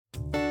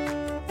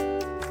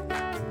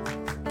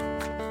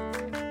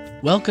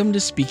Welcome to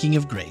Speaking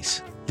of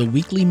Grace, the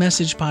weekly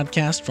message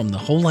podcast from the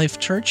Whole Life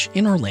Church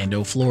in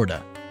Orlando,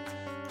 Florida.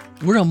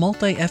 We're a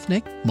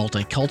multi-ethnic,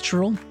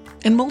 multicultural,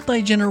 and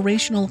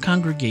multi-generational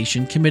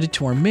congregation committed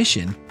to our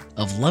mission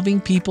of loving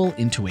people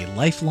into a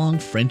lifelong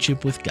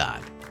friendship with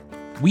God.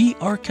 We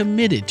are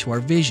committed to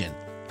our vision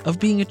of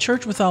being a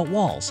church without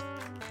walls,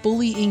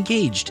 fully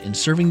engaged in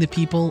serving the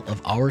people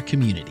of our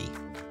community.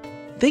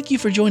 Thank you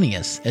for joining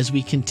us as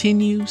we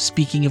continue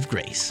Speaking of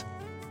Grace.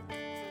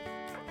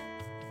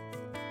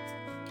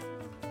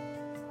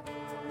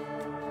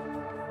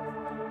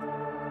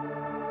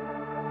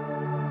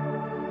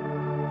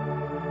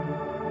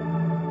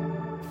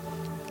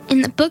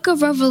 In the book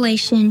of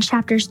Revelation,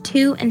 chapters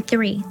 2 and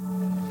 3,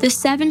 the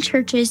 7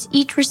 churches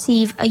each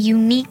receive a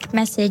unique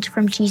message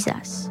from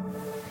Jesus.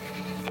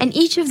 And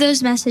each of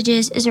those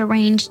messages is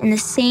arranged in the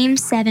same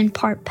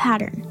 7-part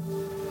pattern.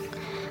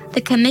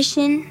 The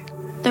commission,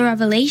 the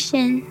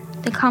revelation,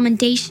 the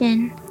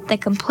commendation, the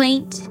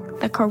complaint,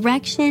 the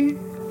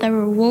correction, the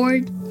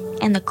reward,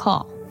 and the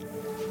call.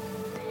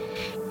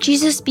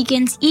 Jesus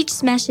begins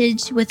each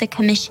message with a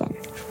commission,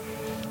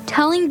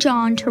 telling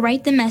John to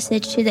write the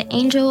message to the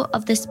angel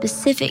of the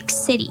specific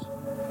city.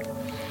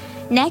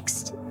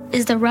 Next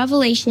is the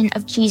revelation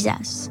of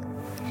Jesus.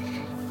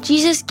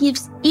 Jesus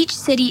gives each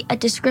city a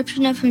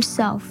description of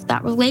himself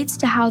that relates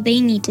to how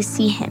they need to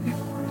see him.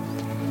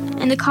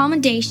 In the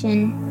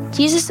commendation,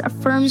 Jesus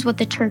affirms what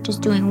the church is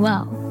doing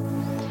well.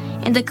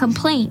 In the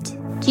complaint,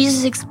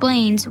 Jesus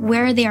explains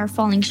where they are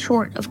falling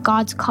short of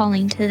God's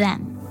calling to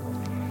them.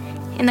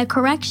 In the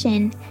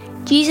correction,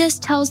 Jesus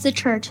tells the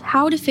church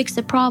how to fix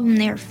the problem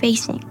they are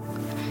facing.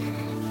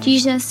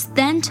 Jesus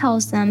then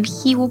tells them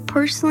he will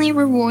personally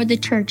reward the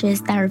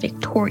churches that are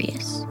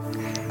victorious.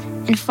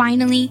 And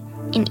finally,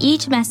 in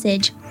each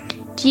message,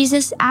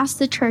 Jesus asks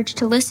the church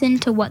to listen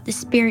to what the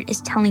Spirit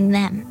is telling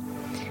them.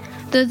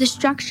 Though the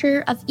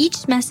structure of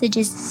each message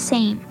is the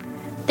same,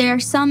 there are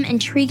some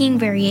intriguing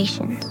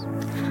variations.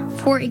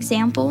 For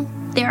example,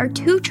 there are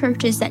 2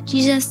 churches that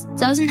Jesus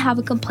doesn't have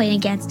a complaint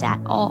against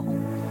at all.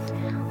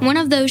 One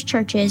of those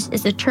churches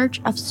is the church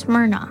of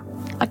Smyrna,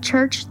 a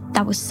church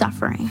that was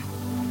suffering.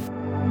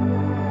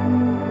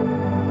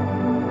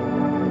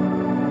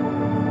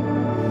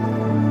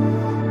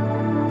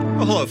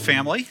 Well, hello,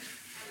 family.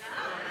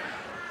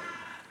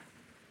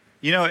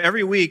 You know,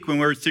 every week when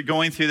we're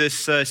going through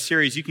this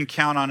series, you can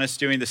count on us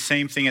doing the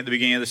same thing at the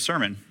beginning of the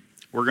sermon.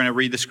 We're going to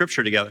read the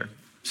scripture together.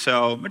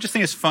 So I just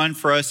think it's fun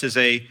for us as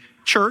a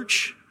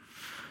church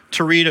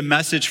to read a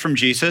message from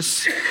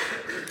Jesus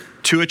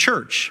to a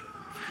church.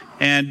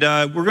 And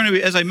we're going to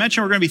be, as I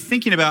mentioned, we're going to be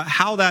thinking about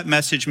how that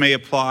message may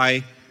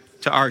apply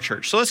to our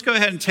church. So let's go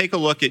ahead and take a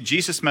look at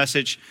Jesus'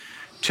 message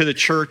to the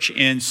church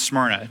in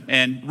Smyrna.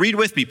 And read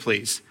with me,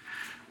 please.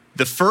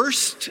 The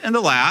first and the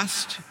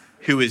last,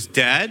 who is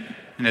dead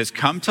and has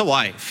come to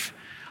life.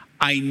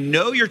 I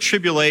know your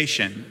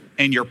tribulation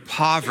and your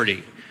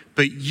poverty,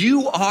 but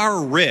you are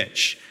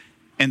rich,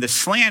 and the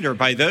slander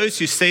by those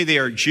who say they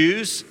are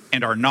Jews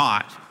and are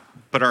not,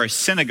 but are a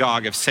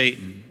synagogue of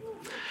Satan.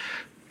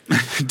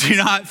 Do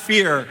not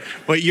fear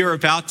what you're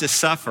about to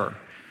suffer.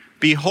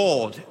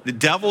 Behold, the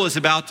devil is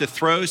about to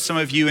throw some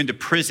of you into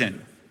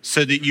prison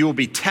so that you will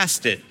be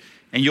tested,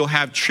 and you'll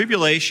have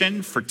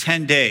tribulation for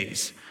 10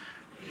 days.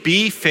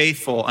 Be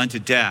faithful unto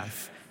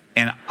death,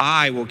 and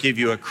I will give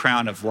you a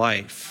crown of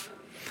life.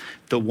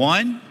 The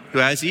one who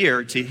has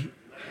ear to hear.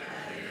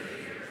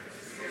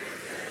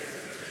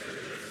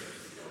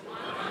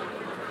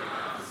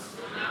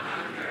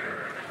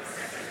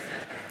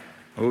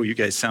 Oh, you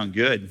guys sound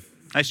good.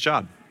 Nice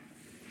job.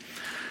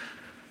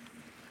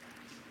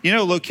 You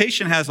know,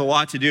 location has a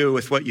lot to do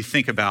with what you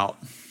think about.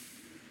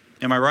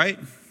 Am I right?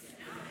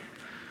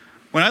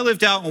 When I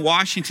lived out in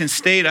Washington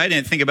State, I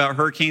didn't think about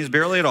hurricanes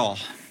barely at all.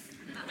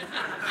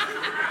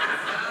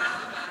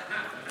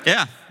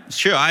 Yeah, it's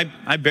true. I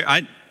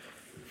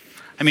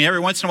mean, every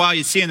once in a while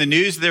you see in the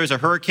news there was a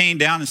hurricane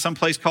down in some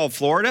place called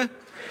Florida.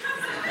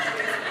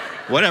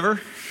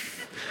 Whatever.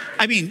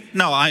 I mean,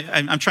 no,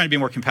 I'm trying to be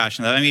more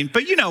compassionate. I mean,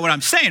 but you know what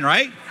I'm saying,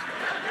 right?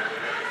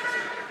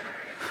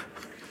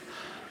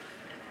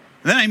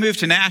 Then I moved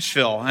to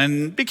Nashville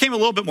and became a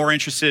little bit more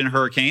interested in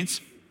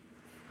hurricanes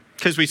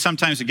because we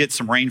sometimes would get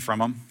some rain from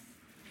them.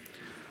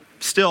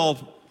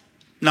 Still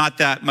not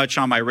that much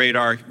on my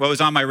radar. What was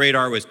on my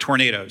radar was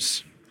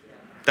tornadoes.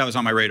 That was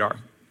on my radar.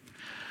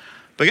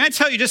 But can I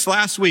tell you, just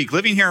last week,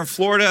 living here in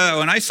Florida,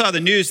 when I saw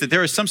the news that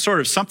there was some sort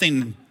of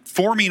something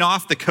forming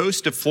off the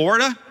coast of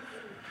Florida,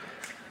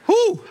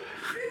 whoo,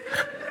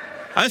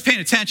 I was paying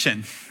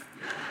attention.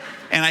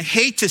 And I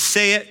hate to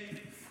say it,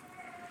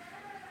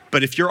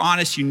 but if you're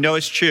honest, you know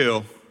it's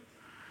true.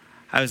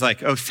 I was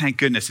like, oh, thank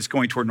goodness it's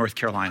going toward North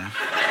Carolina.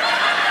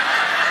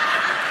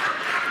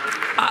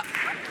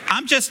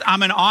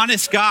 I'm an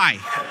honest guy.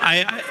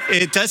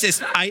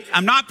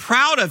 I'm not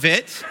proud of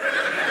it.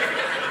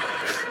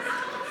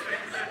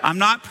 I'm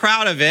not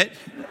proud of it.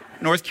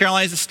 North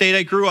Carolina is the state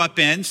I grew up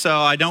in, so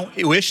I don't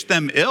wish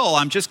them ill.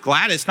 I'm just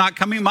glad it's not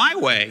coming my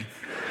way.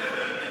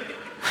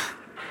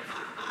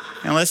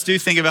 And let's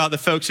think about the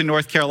folks in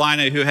North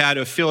Carolina who had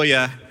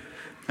Ophelia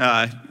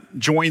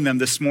join them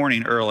this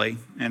morning early.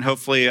 And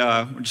hopefully,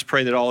 we'll just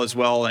pray that all is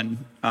well and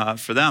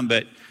for them.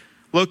 But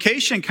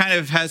location kind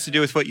of has to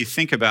do with what you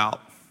think about,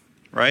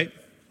 right?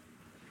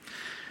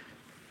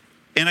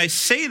 And I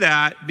say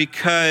that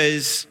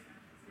because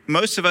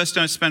most of us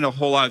don't spend a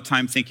whole lot of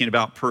time thinking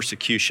about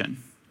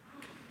persecution.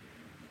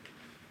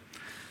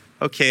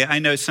 Okay, I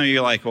know some of you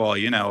are like, well,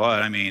 you know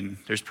what? I mean,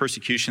 there's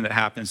persecution that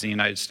happens in the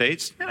United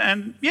States.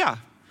 And yeah,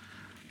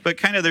 but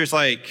kind of there's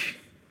like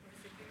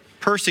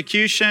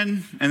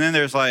persecution, and then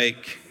there's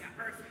like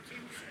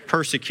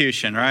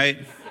persecution, right?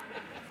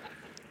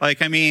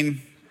 Like, I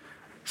mean,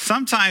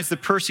 sometimes the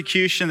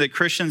persecution that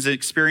Christians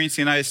experience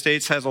in the United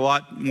States has a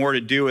lot more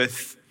to do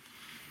with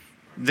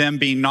them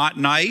being not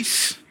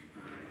nice.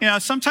 You know,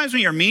 sometimes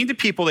when you're mean to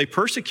people, they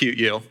persecute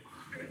you.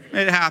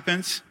 It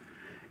happens.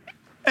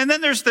 And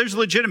then there's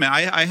legitimate.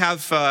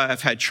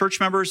 I've had church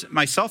members.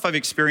 Myself, I've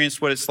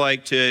experienced what it's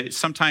like to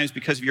sometimes,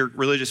 because of your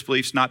religious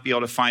beliefs, not be able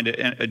to find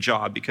a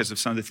job because of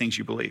some of the things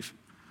you believe.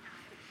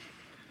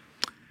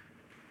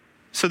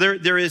 So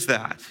there is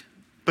that.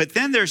 But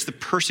then there's the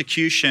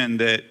persecution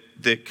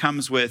that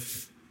comes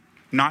with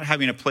not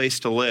having a place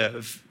to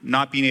live,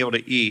 not being able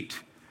to eat,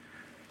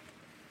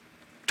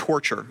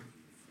 torture,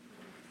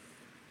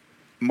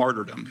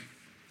 martyrdom.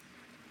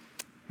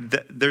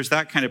 There's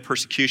that kind of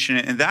persecution,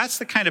 and that's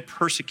the kind of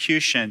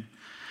persecution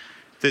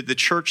that the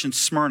church in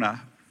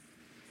Smyrna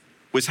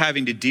was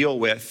having to deal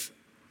with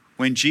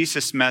when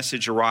Jesus'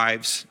 message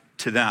arrives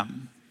to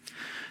them.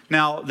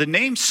 Now, the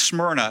name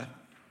Smyrna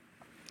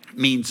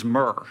means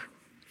myrrh,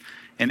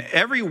 and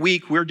every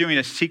week we're doing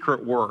a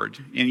secret word,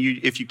 and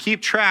if you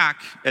keep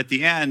track, at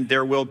the end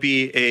there will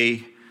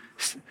be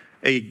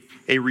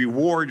a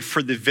reward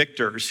for the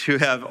victors who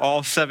have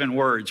all 7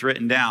 words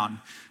written down.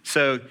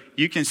 So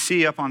you can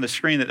see up on the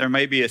screen that there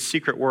may be a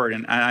secret word.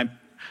 And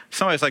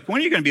somebody's like,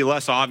 when are you going to be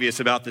less obvious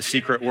about the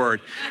secret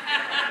word?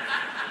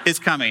 It's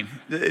coming.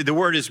 The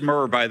word is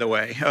myrrh, by the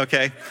way,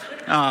 okay?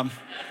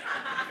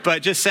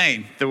 But just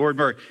saying, the word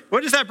myrrh.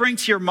 What does that bring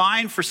to your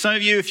mind? For some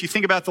of you, if you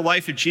think about the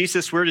life of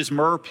Jesus, where does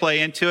myrrh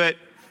play into it?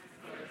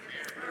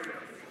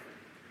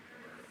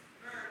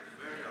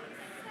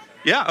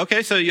 Yeah,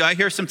 okay, so I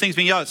hear some things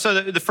being yelled.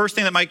 So the first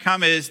thing that might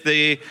come is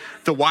the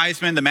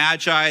wise men, the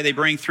magi, they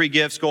bring 3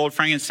 gifts, gold,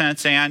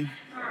 frankincense, and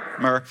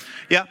myrrh.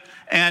 Yeah,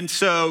 and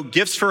so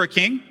gifts for a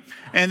king.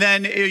 And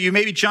then you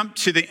maybe jump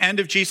to the end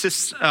of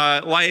Jesus'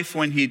 life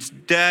when he's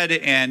dead,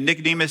 and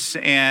Nicodemus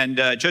and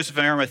Joseph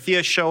of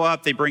Arimathea show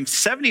up. They bring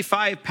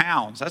 75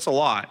 pounds, that's a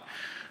lot.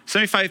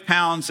 75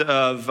 pounds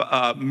of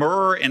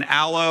myrrh and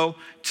aloe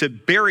to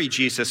bury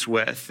Jesus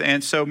with.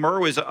 And so myrrh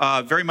was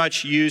very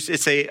much used.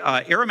 It's a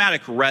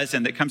aromatic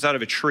resin that comes out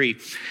of a tree.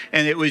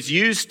 And it was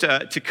used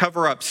to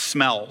cover up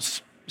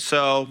smells.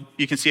 So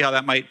you can see how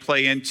that might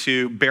play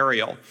into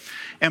burial.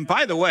 And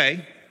by the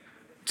way,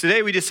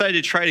 today we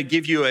decided to try to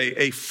give you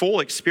a full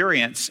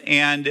experience.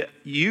 And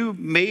you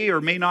may or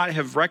may not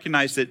have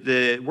recognized that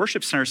the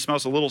worship center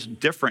smells a little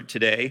different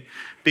today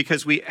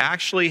because we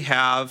actually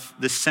have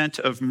the scent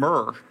of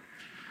myrrh.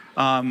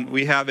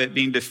 We have it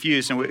being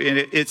diffused, and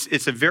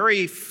it's a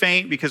very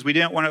faint, because we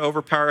didn't want to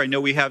overpower. I know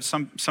we have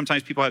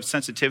sometimes people have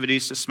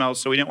sensitivities to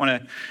smells, so we didn't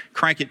want to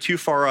crank it too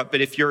far up.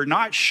 But if you're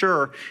not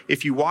sure,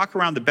 if you walk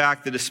around the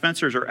back, the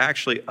dispensers are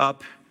actually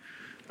up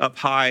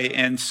high,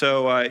 and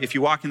so if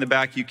you walk in the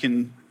back, you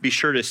can be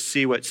sure to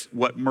see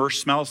what myrrh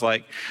smells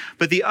like.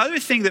 But the other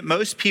thing that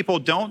most people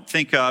don't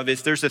think of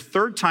is there's a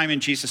third time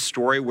in Jesus'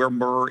 story where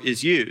myrrh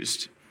is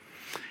used,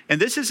 and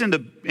this is in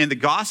the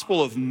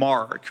Gospel of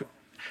Mark.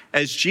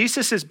 As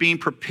Jesus is being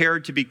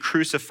prepared to be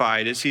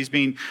crucified, as he's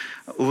being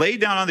laid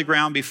down on the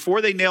ground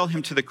before they nail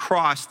him to the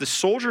cross, the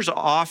soldiers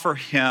offer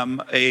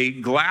him a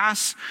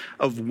glass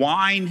of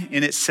wine,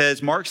 and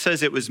Mark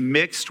says it was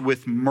mixed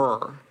with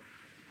myrrh.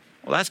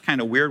 Well, that's kind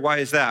of weird. Why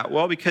is that?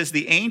 Well, because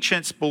the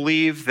ancients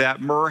believed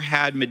that myrrh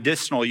had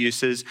medicinal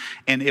uses,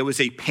 and it was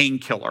a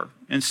painkiller.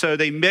 And so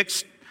they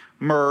mixed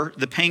myrrh,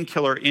 the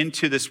painkiller,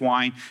 into this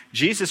wine.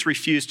 Jesus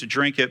refused to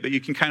drink it, but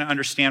you can kind of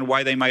understand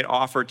why they might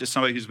offer it to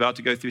somebody who's about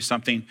to go through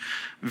something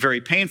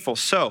very painful.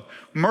 So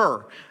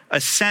myrrh,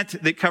 a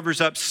scent that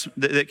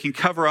can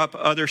cover up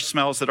other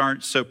smells that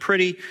aren't so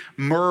pretty.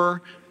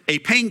 Myrrh, a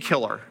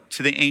painkiller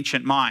to the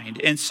ancient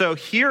mind. And so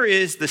here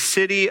is the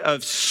city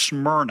of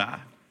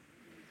Smyrna.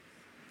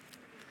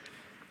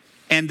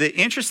 And the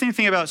interesting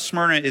thing about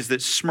Smyrna is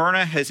that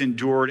Smyrna has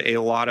endured a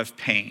lot of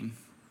pain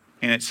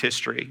in its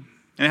history.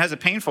 And it has a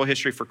painful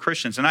history for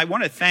Christians. And I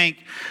want to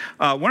thank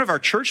one of our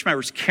church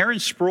members, Karen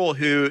Sproul,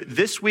 who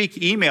this week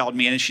emailed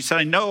me, and she said,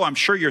 I'm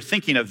sure you're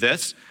thinking of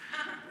this.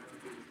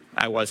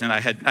 I wasn't.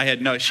 I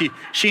had no. She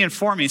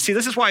informed me. See,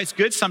 this is why it's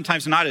good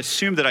sometimes to not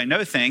assume that I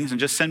know things and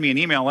just send me an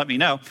email and let me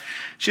know.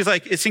 She's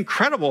like, it's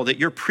incredible that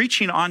you're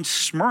preaching on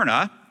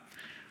Smyrna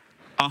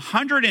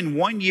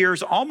 101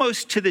 years,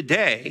 almost to the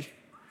day,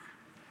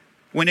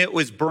 when it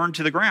was burned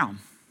to the ground.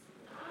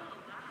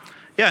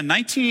 Yeah,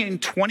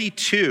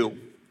 1922.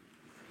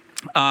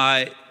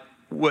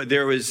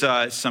 There was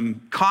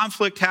some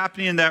conflict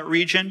happening in that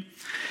region.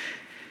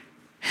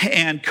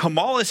 And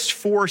Kemalist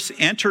force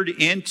entered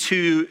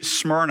into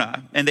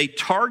Smyrna, and they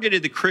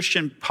targeted the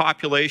Christian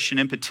population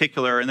in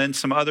particular, and then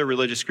some other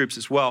religious groups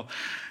as well.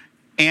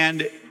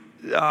 And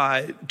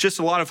just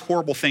a lot of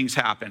horrible things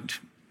happened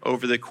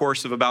over the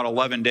course of about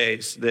 11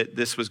 days that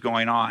this was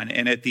going on.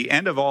 And at the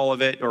end of all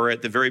of it, or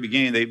at the very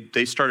beginning,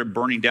 they started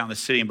burning down the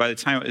city. And by the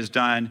time it was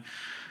done,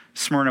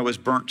 Smyrna was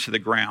burnt to the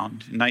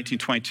ground in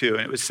 1922,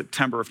 and it was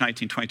September of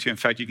 1922. In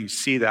fact, you can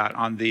see that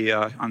on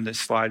this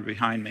slide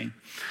behind me.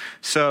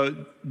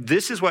 So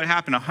this is what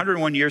happened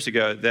 101 years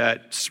ago,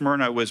 that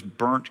Smyrna was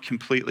burnt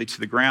completely to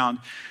the ground.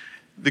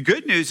 The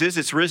good news is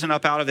it's risen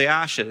up out of the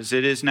ashes.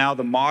 It is now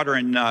the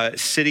modern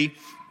city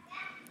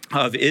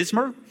of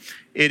Izmir.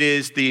 It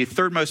is the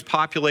third most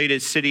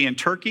populated city in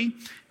Turkey,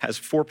 has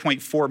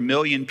 4.4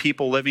 million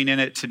people living in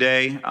it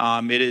today.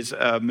 It is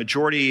a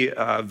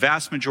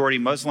vast majority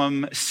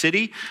Muslim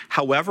city.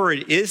 However,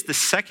 it is has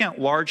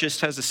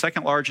the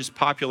second largest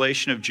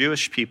population of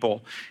Jewish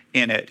people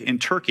in it, in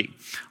Turkey.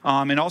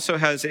 And also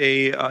has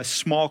a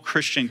small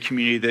Christian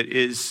community that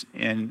is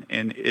in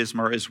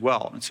Izmir as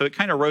well. And so it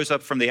kind of rose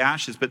up from the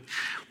ashes. But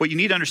what you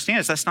need to understand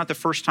is that's not the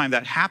first time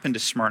that happened to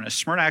Smyrna.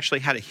 Smyrna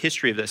actually had a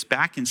history of this.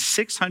 Back in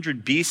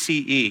 600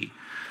 BCE,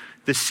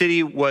 the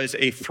city was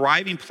a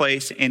thriving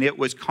place, and it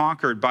was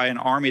conquered by an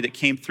army that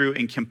came through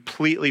and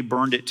completely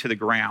burned it to the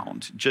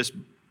ground, just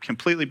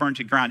completely burned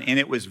to the ground. And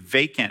it was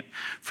vacant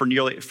for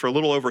a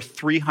little over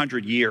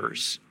 300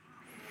 years.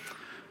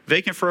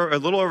 Vacant for a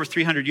little over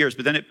 300 years,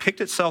 but then it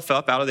picked itself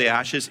up out of the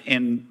ashes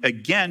and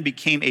again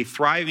became a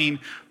thriving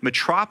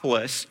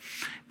metropolis.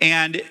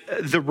 And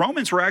the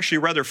Romans were actually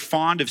rather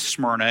fond of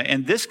Smyrna.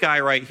 And this guy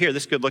right here,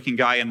 this good-looking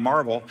guy in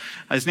marble,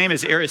 his name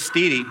is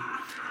Aristide.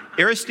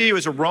 Aristide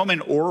was a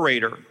Roman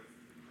orator,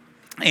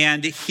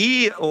 and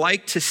he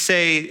liked to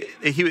say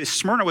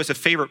Smyrna was a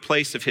favorite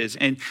place of his.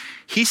 And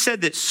he said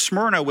that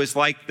Smyrna was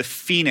like the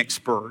phoenix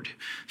bird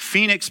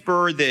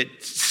that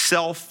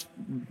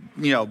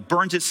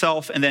burns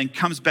itself and then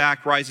comes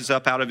back, rises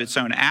up out of its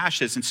own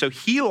ashes. And so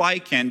he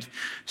likened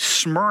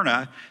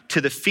Smyrna to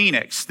the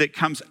phoenix that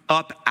comes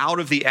up out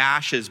of the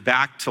ashes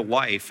back to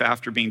life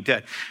after being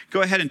dead.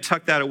 Go ahead and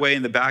tuck that away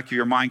in the back of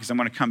your mind, because I'm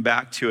going to come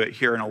back to it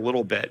here in a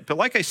little bit. But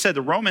like I said,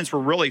 the Romans were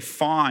really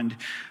fond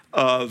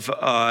of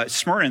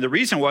Smyrna. And the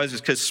reason was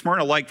because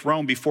Smyrna liked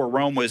Rome before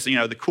Rome was,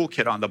 the cool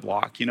kid on the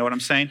block. You know what I'm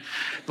saying?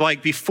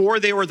 Like before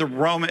they were the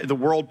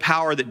world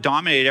power that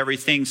dominated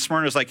everything,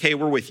 Smyrna was like, hey,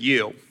 we're with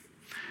you.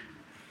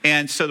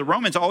 And so the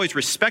Romans always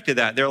respected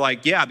that. They're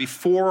like, yeah,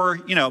 before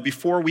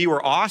we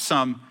were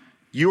awesome,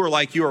 you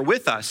were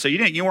with us. So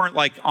you weren't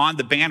like on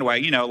the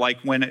bandwagon, like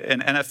when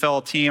an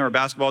NFL team or a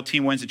basketball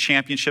team wins a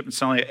championship and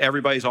suddenly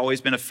everybody's always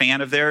been a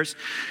fan of theirs.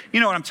 You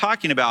know what I'm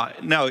talking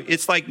about? No,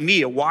 it's like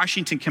me, a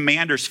Washington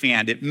Commanders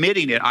fan,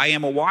 admitting it. I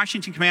am a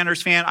Washington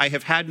Commanders fan. I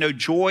have had no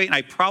joy, and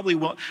I probably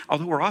will,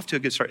 although we're off to a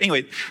good start.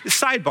 Anyway,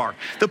 sidebar.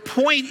 The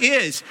point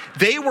is,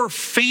 they were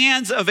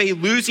fans of a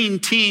losing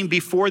team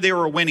before they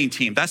were a winning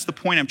team. That's the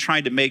point I'm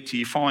trying to make to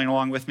you. Following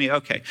along with me?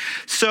 Okay.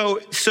 So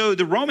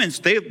the Romans,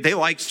 they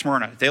liked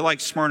Smyrna. They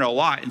liked Smyrna a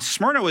lot. And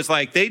Smyrna was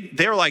like,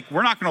 they're like,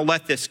 we're not going to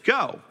let this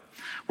go.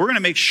 We're going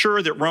to make sure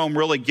that Rome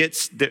really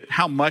gets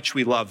how much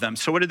we love them.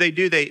 So what did they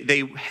do?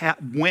 They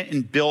went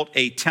and built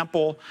a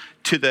temple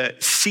to the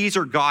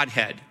Caesar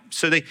Godhead.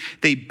 So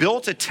they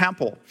built a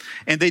temple,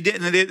 and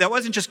that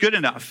wasn't just good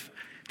enough.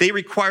 They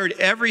required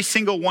every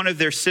single one of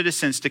their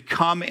citizens to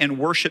come and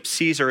worship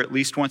Caesar at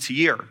least once a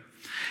year.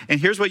 And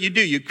here's what you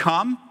do. You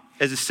come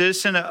as a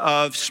citizen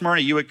of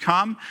Smyrna, you would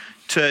come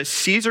to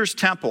Caesar's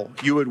temple.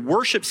 You would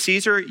worship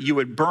Caesar. You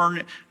would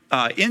burn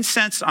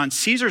incense on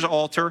Caesar's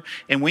altar.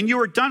 And when you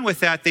were done with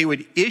that, they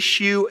would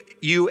issue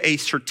you a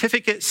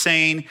certificate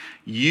saying,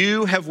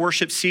 you have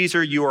worshiped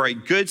Caesar. You are a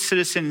good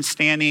citizen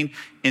standing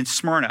in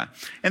Smyrna.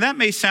 And that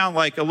may sound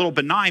like a little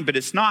benign, but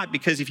it's not,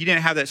 because if you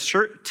didn't have that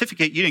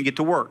certificate, you didn't get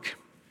to work.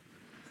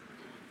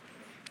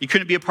 You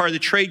couldn't be a part of the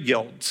trade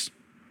guilds.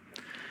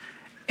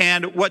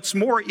 And what's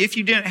more, if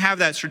you didn't have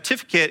that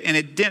certificate and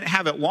it didn't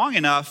have it long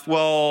enough,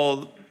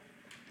 well,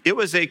 it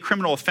was a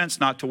criminal offense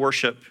not to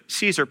worship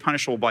Caesar,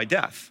 punishable by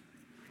death.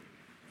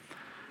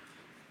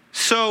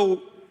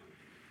 So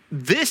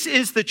this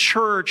is the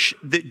church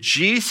that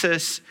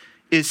Jesus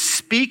is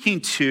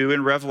speaking to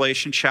in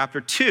Revelation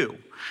chapter 2.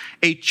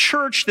 A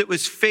church that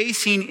was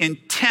facing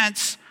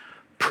intense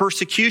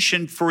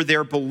persecution for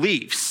their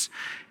beliefs.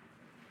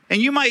 And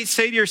you might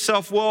say to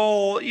yourself,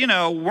 well,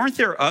 weren't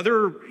there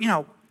other,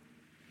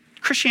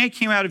 Christianity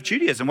came out of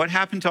Judaism. What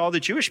happened to all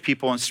the Jewish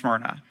people in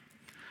Smyrna?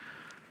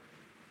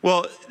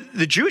 Well,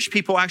 the Jewish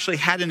people actually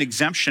had an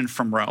exemption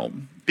from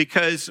Rome,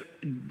 because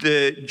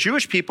the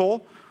Jewish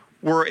people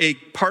were a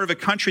part of a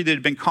country that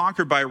had been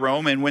conquered by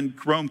Rome. And when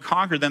Rome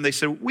conquered them, they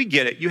said, we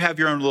get it. You have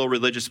your own little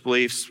religious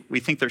beliefs.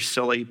 We think they're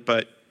silly,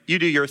 but you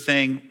do your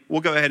thing.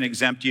 We'll go ahead and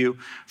exempt you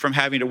from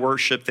having to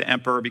worship the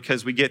emperor,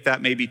 because we get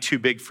that may be too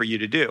big for you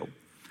to do.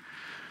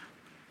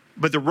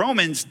 But the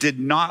Romans did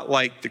not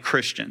like the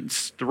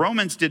Christians. The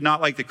Romans did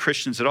not like the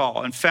Christians at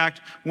all. In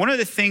fact, one of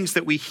the things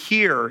that we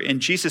hear in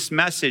Jesus'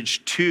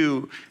 message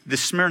to the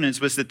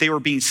Smyrnans was that they were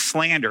being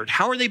slandered.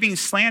 How are they being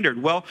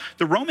slandered? Well,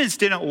 the Romans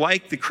didn't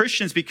like the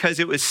Christians because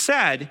it was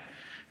said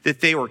that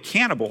they were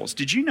cannibals.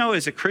 Did you know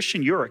as a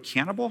Christian you're a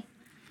cannibal?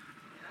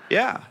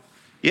 Yeah.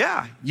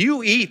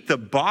 You eat the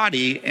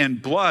body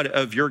and blood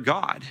of your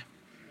God.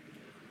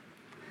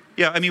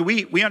 Yeah, I mean,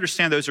 we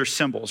understand those are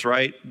symbols,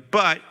 right?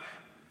 But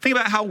think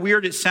about how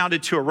weird it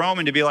sounded to a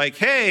Roman to be like,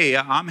 hey,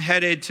 I'm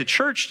headed to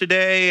church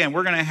today and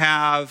we're going to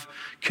have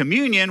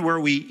communion where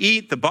we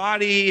eat the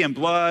body and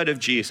blood of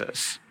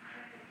Jesus.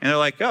 And they're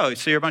like, oh,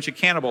 so you're a bunch of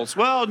cannibals.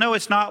 Well, no,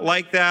 it's not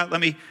like that.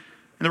 And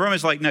the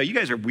Romans are like, no, you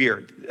guys are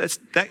weird.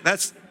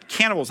 That's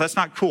cannibals. That's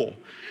not cool.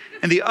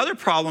 And the other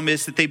problem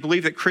is that they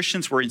believe that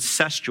Christians were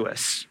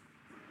incestuous.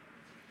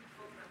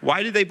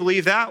 Why did they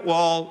believe that?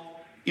 Well,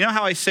 you know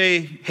how I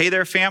say, hey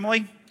there,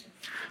 family?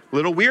 A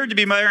little weird to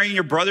be marrying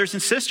your brothers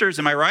and sisters,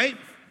 am I right?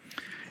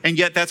 And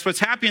yet that's what's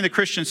happening in the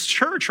Christian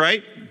church,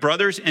 right?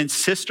 Brothers and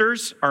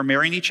sisters are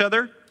marrying each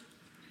other.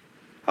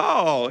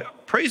 Oh,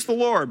 praise the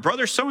Lord.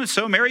 Brother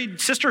so-and-so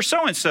married sister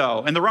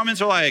so-and-so. And the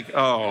Romans are like,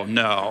 oh,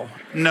 no.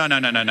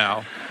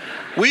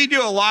 We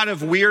do a lot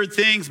of weird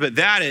things, but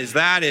that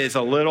is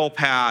a little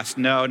past.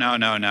 No.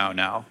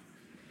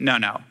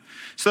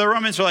 So the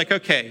Romans are like,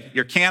 okay,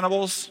 you're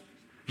cannibals,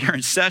 you're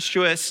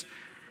incestuous,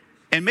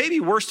 and maybe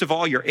worst of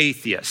all, you're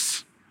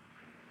atheists.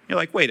 You're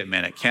like, wait a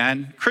minute,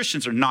 Ken.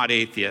 Christians are not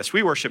atheists.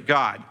 We worship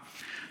God.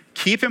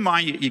 Keep in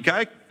mind, you got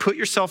to put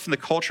yourself in the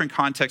culture and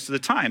context of the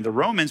time. The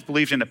Romans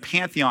believed in a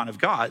pantheon of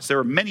gods. There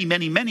were many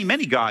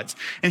gods.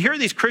 And here are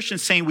these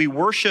Christians saying we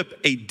worship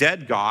a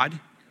dead God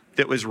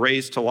that was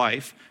raised to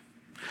life.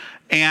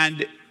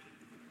 And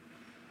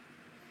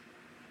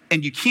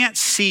you can't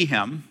see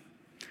him.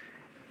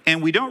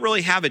 And we don't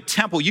really have a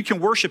temple. You can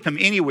worship him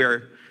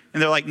anywhere.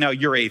 And they're like, no,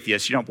 you're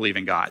atheist. You don't believe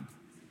in God.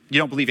 You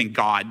don't believe in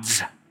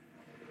gods.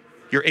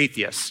 You're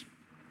atheists.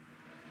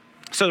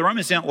 So the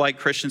Romans didn't like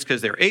Christians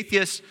because they're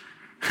atheists,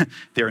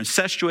 they're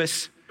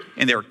incestuous,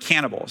 and they're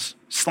cannibals.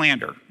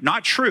 Slander.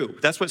 Not true.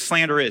 That's what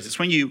slander is. It's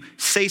when you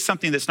say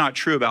something that's not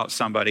true about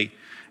somebody.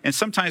 And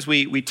sometimes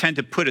we tend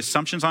to put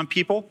assumptions on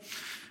people,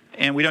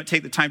 and we don't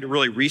take the time to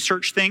really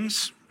research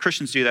things.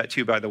 Christians do that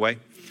too, by the way.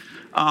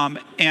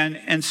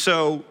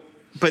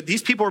 But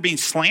these people are being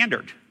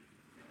slandered.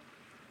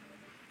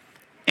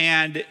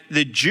 And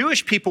the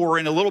Jewish people were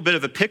in a little bit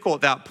of a pickle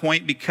at that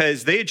point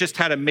because they had just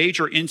had a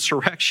major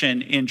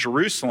insurrection in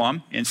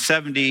Jerusalem in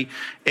 70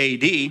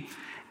 AD.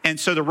 And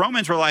so the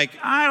Romans were like,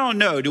 I don't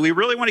know, do we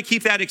really want to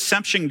keep that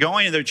exemption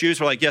going? And the Jews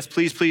were like, yes,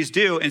 please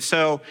do. And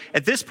so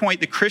at this point,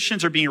 the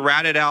Christians are being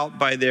ratted out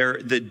by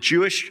the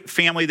Jewish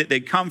family that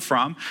they'd come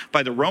from,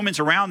 by the Romans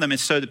around them. And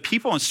so the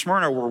people in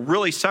Smyrna were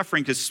really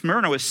suffering because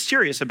Smyrna was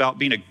serious about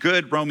being a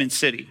good Roman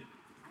city.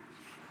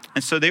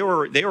 And so they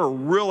were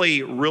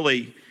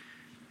really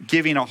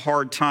giving a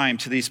hard time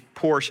to these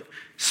poor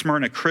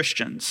Smyrna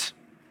Christians.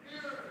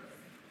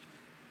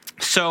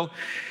 So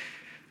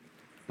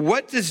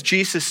what does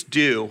Jesus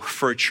do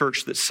for a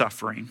church that's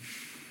suffering?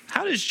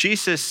 How does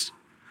Jesus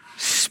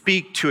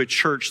speak to a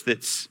church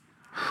that's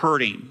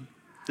hurting,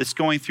 that's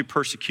going through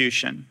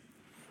persecution?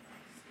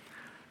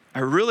 I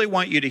really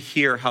want you to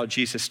hear how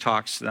Jesus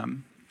talks to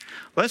them.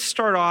 Let's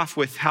start off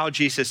with how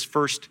Jesus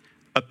first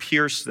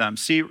appears to them.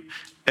 See,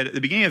 at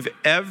the beginning of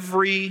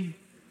every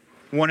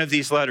one of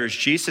these letters,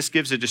 Jesus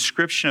gives a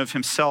description of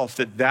himself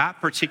that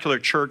particular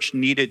church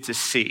needed to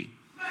see.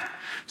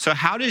 So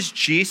how does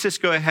Jesus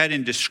go ahead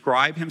and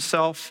describe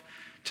himself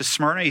to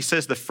Smyrna? He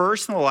says, the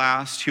first and the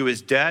last who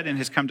is dead and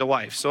has come to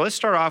life. So let's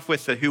start off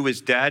with the who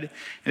is dead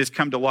and has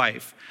come to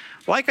life.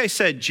 Like I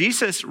said,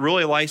 Jesus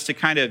really likes to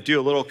kind of do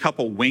a little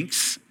couple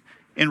winks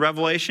in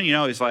Revelation. You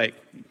know, he's like,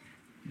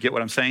 get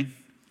what I'm saying?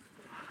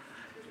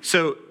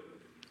 So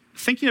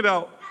thinking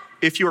about,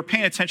 if you were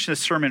paying attention to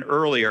the sermon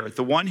earlier,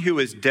 the one who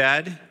is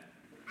dead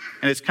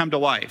and has come to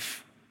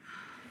life.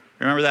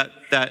 Remember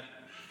that?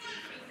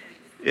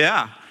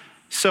 Yeah.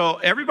 So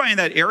everybody in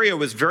that area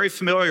was very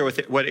familiar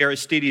with what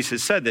Aristides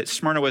has said, that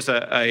Smyrna was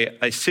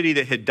a city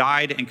that had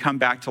died and come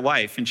back to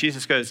life. And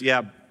Jesus goes,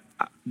 yeah,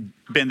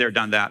 been there,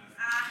 done that.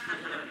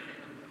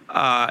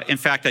 In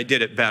fact, I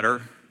did it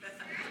better.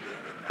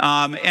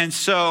 And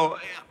so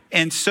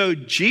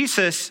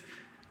Jesus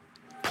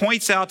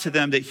points out to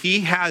them that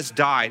he has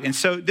died. And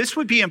so this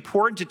would be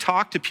important to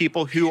talk to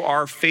people who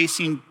are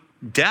facing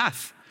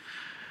death.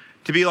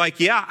 To be like,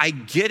 yeah, I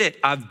get it.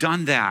 I've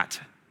done that.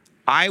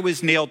 I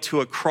was nailed to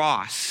a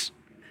cross.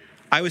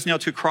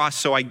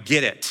 So I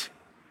get it.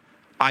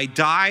 I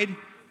died,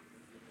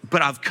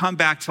 but I've come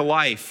back to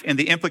life. And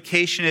the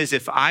implication is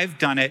if I've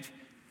done it,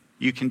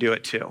 you can do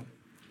it too.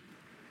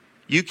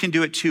 You can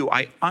do it too.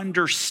 I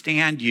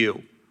understand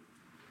you.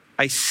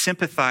 I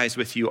sympathize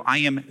with you. I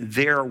am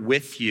there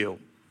with you.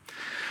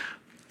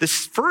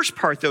 This first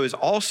part, though, is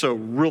also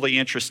really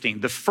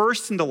interesting. The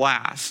first and the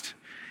last.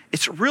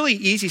 It's really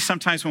easy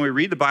sometimes when we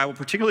read the Bible,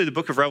 particularly the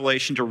book of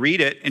Revelation, to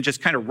read it and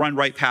just kind of run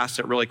right past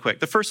it really quick.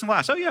 The first and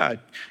last, oh yeah,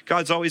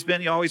 God's always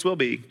been, he always will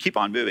be. Keep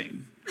on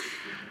moving.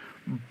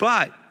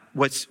 But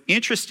what's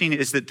interesting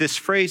is that this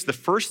phrase, the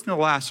first and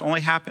the last,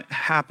 only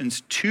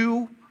happens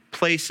 2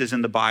 places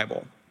in the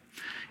Bible.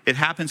 It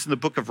happens in the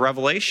book of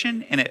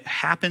Revelation and it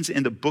happens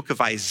in the book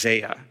of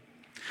Isaiah.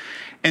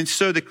 And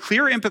so the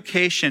clear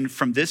implication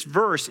from this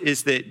verse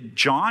is that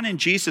John and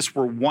Jesus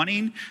were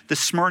wanting the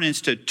Smyrnans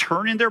to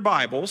turn in their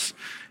Bibles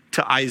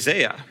to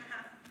Isaiah.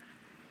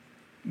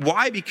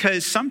 Why?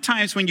 Because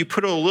sometimes when you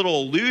put a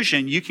little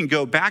allusion, you can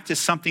go back to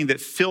something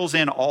that fills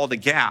in all the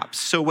gaps.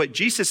 So what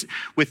Jesus,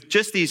 with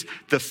just these,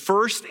 the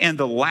first and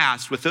the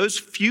last, with those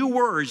few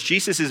words,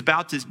 Jesus is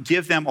about to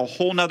give them a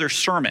whole nother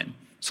sermon.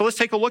 So let's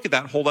take a look at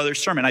that whole other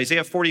sermon,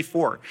 Isaiah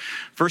 44,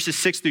 verses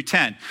 6 through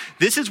 10.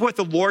 This is what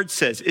the Lord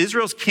says,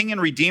 Israel's King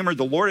and Redeemer,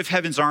 the Lord of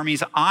heaven's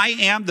armies. I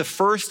am the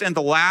first and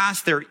the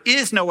last. There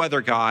is no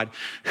other God.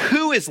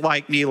 Who is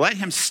like me? Let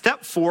him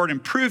step forward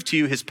and prove to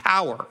you his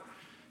power.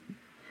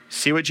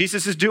 See what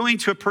Jesus is doing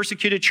to a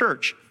persecuted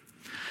church.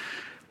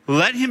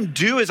 Let him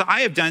do as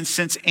I have done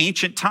since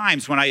ancient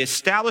times, when I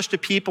established a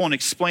people and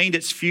explained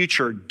its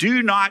future.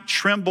 Do not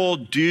tremble,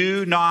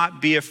 do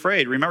not be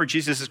afraid. Remember,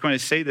 Jesus is going to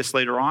say this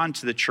later on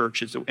to the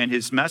churches in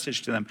his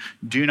message to them.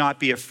 Do not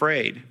be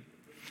afraid.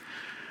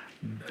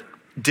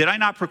 Did I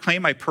not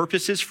proclaim my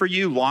purposes for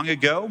you long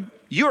ago?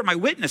 You are my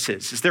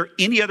witnesses. Is there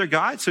any other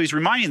God? So he's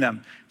reminding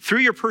them, through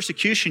your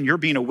persecution, you're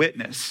being a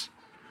witness.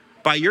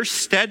 By your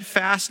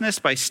steadfastness,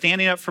 by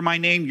standing up for my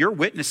name, you're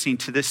witnessing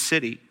to this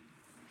city.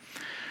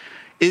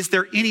 Is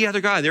there any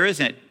other God? There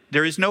isn't.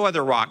 There is no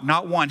other rock,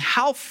 not one.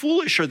 How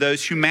foolish are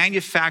those who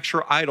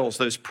manufacture idols?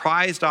 Those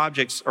prized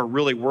objects are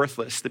really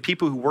worthless. The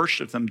people who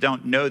worship them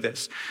don't know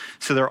this,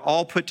 so they're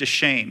all put to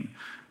shame.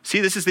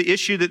 See, this is the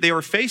issue that they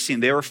were facing.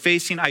 They were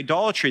facing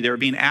idolatry. They were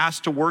being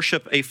asked to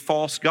worship a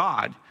false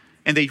God,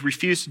 and they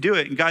refused to do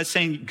it. And God's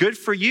saying, good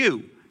for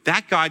you.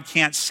 That God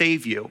can't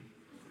save you.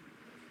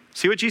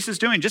 See what Jesus is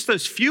doing? Just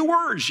those few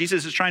words,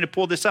 Jesus is trying to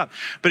pull this up.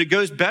 But it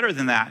goes better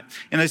than that.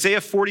 In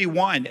Isaiah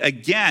 41,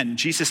 again,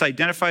 Jesus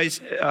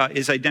identifies, God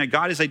is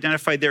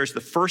identified there as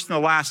the first and the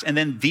last. And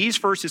then these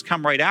verses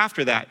come right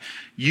after that.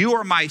 You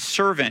are my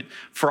servant,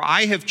 for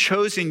I have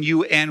chosen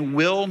you and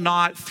will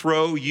not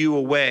throw you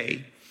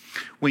away.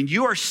 When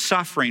you are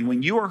suffering,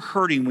 when you are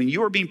hurting, when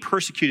you are being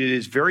persecuted, it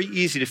is very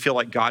easy to feel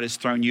like God has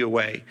thrown you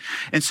away.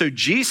 And so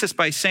Jesus,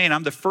 by saying,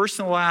 I'm the first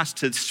and the last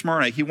to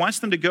Smyrna, he wants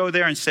them to go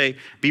there and say,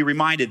 be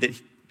reminded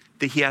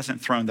that he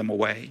hasn't thrown them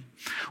away.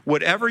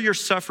 Whatever you're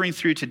suffering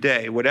through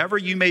today, whatever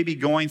you may be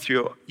going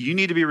through, you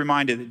need to be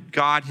reminded that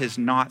God has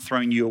not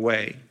thrown you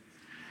away.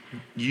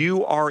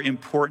 You are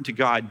important to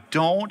God.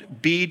 Don't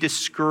be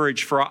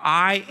discouraged, for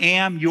I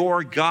am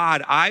your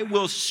God. I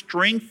will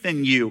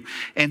strengthen you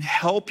and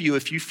help you.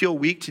 If you feel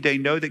weak today,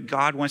 know that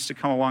God wants to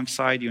come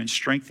alongside you and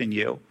strengthen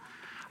you.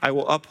 I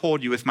will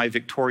uphold you with my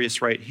victorious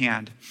right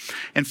hand.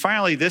 And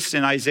finally, this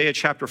in Isaiah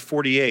chapter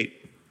 48.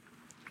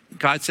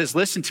 God says,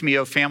 listen to me,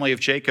 O family of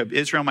Jacob,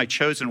 Israel, my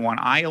chosen one.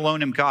 I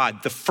alone am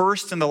God, the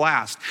first and the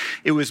last.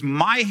 It was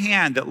my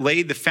hand that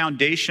laid the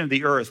foundation of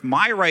the earth,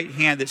 my right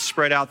hand that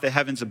spread out the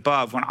heavens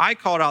above. When I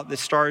called out the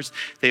stars,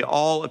 they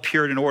all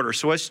appeared in order.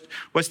 So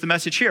what's the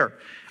message here?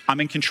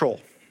 I'm in control.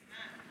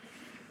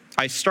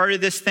 I started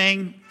this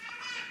thing.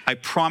 I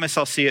promise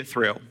I'll see it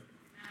through.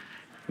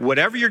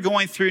 Whatever you're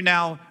going through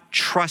now,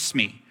 trust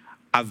me.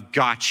 I've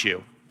got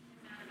you.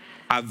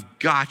 I've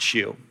got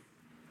you.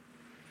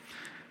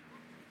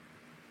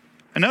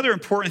 Another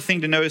important thing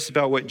to notice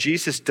about what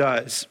Jesus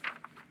does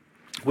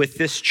with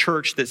this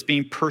church that's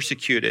being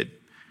persecuted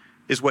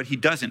is what he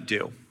doesn't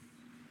do.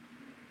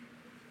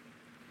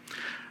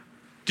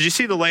 Did you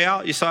see the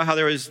layout? You saw how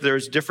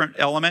there's different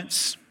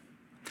elements?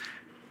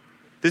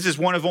 This is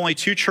one of only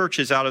 2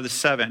 churches out of the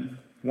 7,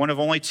 one of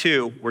only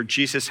 2 where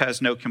Jesus has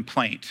no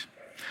complaint.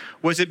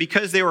 Was it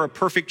because they were a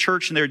perfect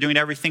church and they were doing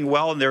everything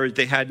well and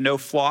they had no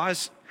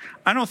flaws?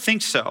 I don't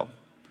think so.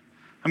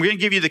 I'm going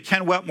to give you the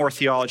Ken Wetmore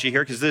theology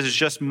here because this is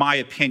just my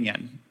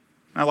opinion.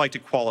 I like to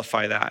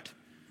qualify that.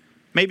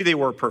 Maybe they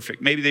were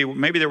perfect. Maybe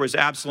there was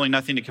absolutely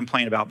nothing to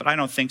complain about, but I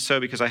don't think so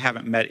because I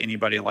haven't met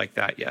anybody like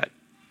that yet.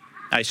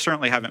 I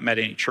certainly haven't met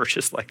any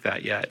churches like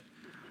that yet.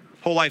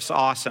 Whole life's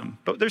awesome,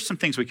 but there's some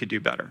things we could do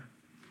better.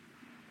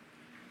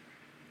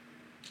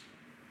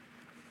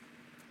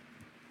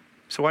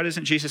 So why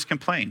doesn't Jesus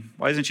complain?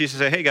 Why doesn't Jesus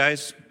say, hey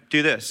guys,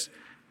 do this?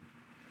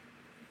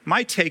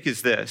 My take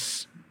is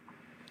this.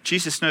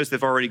 Jesus knows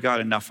they've already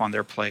got enough on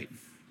their plate.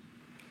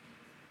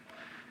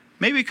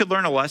 Maybe we could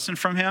learn a lesson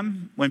from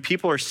him. When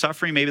people are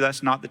suffering, maybe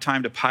that's not the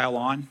time to pile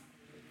on.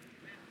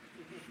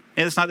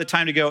 And it's not the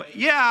time to go,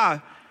 yeah,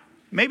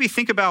 maybe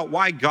think about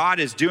why God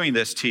is doing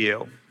this to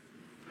you.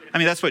 I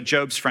mean, that's what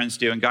Job's friends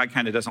do, and God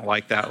kind of doesn't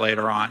like that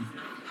later on.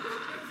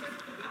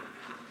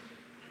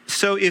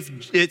 So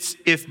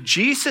if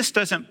Jesus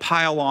doesn't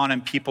pile on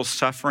people's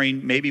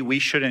suffering, maybe we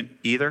shouldn't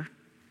either.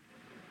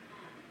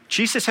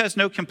 Jesus has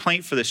no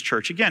complaint for this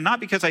church. Again, not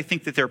because I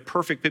think that they're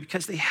perfect, but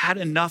because they had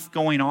enough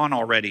going on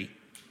already.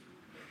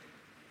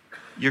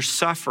 You're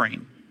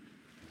suffering.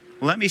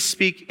 Let me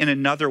speak in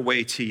another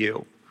way to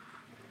you.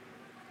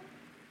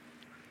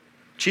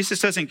 Jesus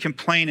doesn't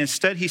complain.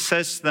 Instead, he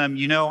says to them,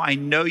 I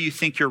know you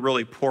think you're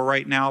really poor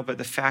right now, but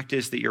the fact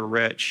is that you're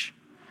rich.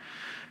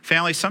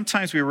 Family,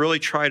 sometimes we really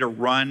try to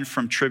run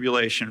from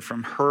tribulation,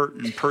 from hurt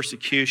and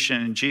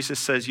persecution. And Jesus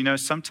says,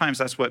 sometimes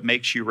that's what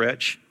makes you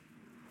rich.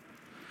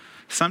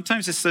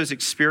 Sometimes it's those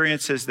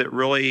experiences that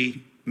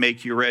really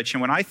make you rich.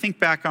 And when I think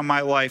back on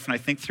my life and I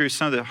think through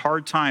some of the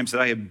hard times that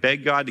I have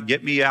begged God to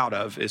get me out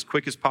of as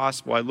quick as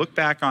possible, I look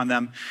back on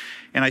them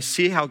and I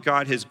see how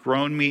God has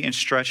grown me and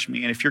stretched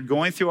me. And if you're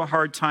going through a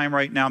hard time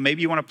right now,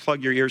 maybe you want to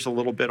plug your ears a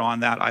little bit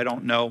on that. I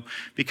don't know,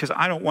 because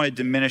I don't want to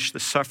diminish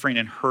the suffering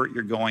and hurt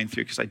you're going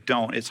through, because I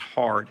don't. It's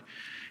hard.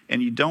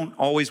 And you don't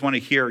always want to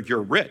hear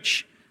you're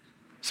rich.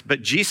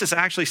 But Jesus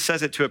actually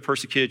says it to a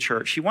persecuted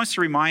church. He wants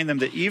to remind them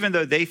that even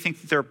though they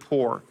think that they're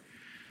poor,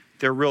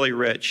 they're really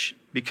rich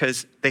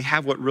because they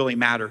have what really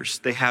matters.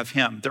 They have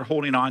him. They're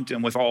holding on to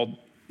him with all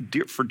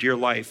for dear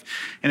life.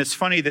 And it's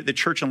funny that the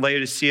church in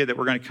Laodicea that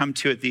we're going to come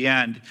to at the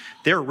end,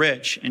 they're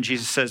rich, and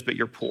Jesus says, but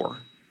you're poor.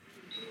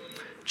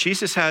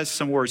 Jesus has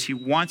some words. He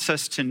wants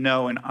us to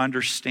know and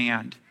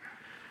understand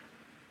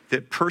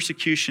that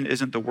persecution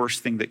isn't the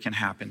worst thing that can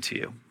happen to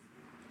you.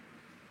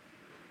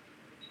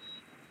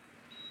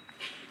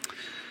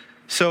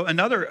 So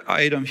another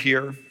item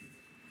here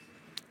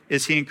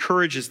is he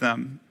encourages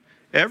them.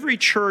 Every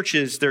church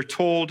they're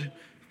told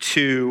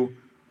to,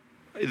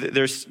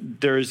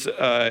 there's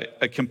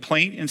a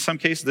complaint in some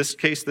cases. This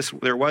case,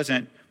 there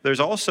wasn't. There's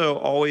also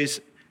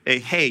always a,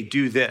 hey,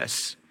 do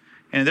this.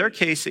 And in their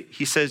case,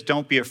 he says,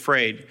 don't be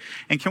afraid.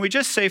 And can we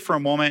just say for a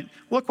moment,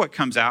 look what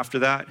comes after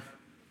that.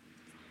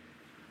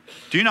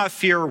 Do not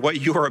fear what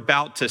you are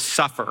about to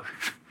suffer.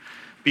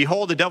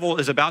 Behold, the devil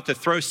is about to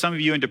throw some of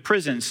you into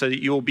prison so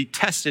that you will be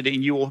tested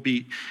and you will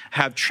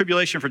have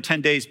tribulation for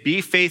 10 days.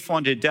 Be faithful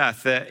unto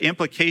death. The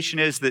implication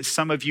is that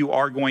some of you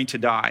are going to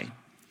die.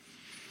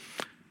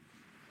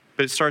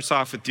 But it starts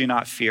off with do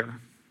not fear.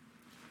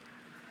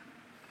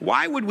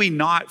 Why would we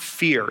not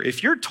fear?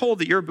 If you're told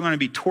that you're going to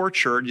be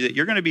tortured, that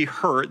you're going to be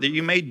hurt, that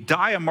you may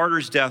die a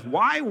martyr's death,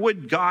 why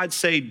would God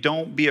say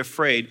don't be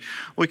afraid?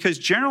 Well, because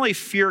generally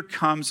fear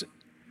comes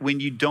when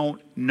you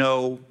don't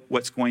know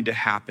what's going to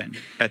happen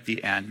at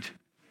the end.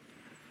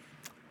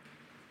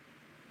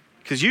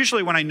 Because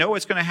usually when I know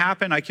what's going to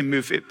happen, I can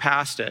move it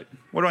past it.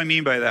 What do I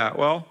mean by that?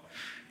 Well,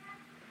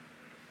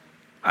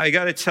 I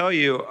got to tell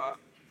you,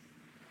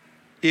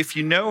 if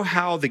you know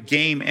how the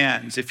game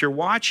ends, if you're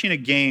watching a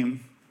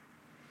game,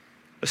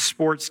 a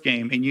sports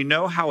game, and you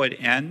know how it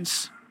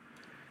ends,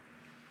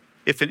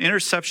 if an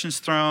interception's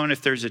thrown,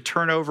 if there's a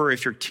turnover,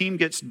 if your team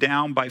gets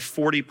down by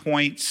 40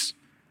 points,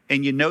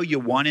 and you know you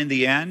won in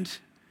the end,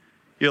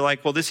 you're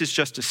like, well, this is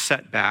just a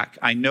setback.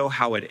 I know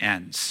how it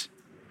ends.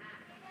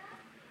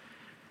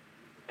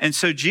 And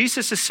so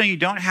Jesus is saying you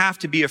don't have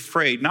to be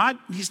afraid.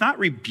 He's not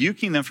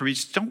rebuking them for it.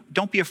 Just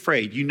don't be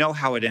afraid. You know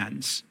how it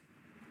ends.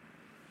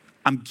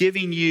 I'm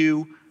giving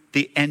you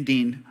the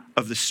ending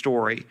of the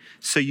story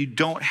so you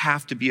don't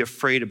have to be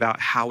afraid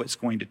about how it's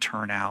going to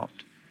turn out.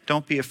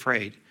 Don't be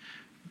afraid.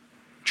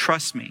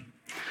 Trust me.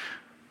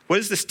 What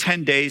is this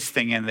 10 days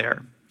thing in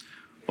there?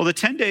 Well, the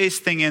 10 days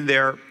thing in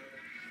there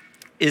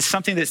is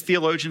something that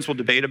theologians will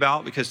debate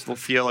about because the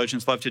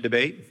theologians love to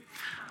debate.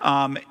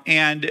 But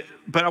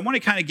I want to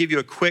kind of give you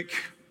a quick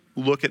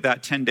look at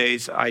that 10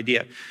 days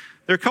idea.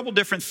 There are a couple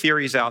different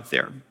theories out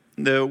there.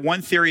 The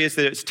one theory is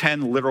that it's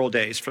 10 literal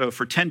days.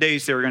 For 10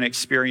 days, they were going to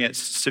experience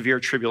severe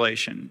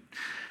tribulation.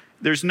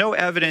 There's no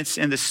evidence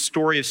in the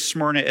story of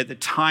Smyrna at the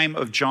time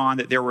of John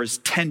that there was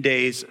 10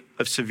 days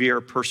of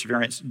severe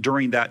perseverance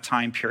during that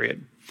time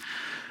period.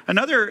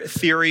 Another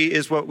theory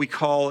is what we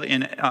call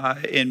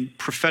in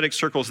prophetic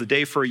circles the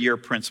day for a year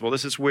principle.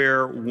 This is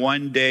where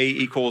one day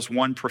equals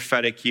one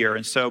prophetic year.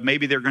 And so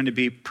maybe they're going to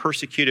be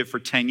persecuted for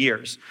 10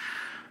 years.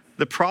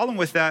 The problem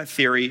with that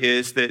theory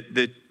is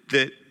that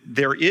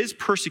there is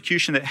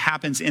persecution that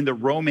happens in the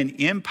Roman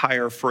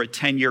Empire for a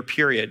 10-year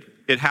period.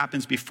 It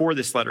happens before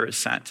this letter is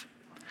sent.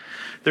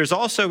 There's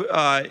also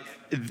a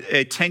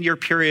 10-year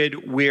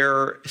period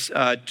where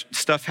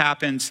stuff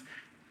happens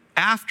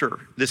after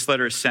this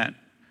letter is sent.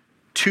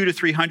 200 to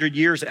 300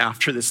 years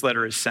after this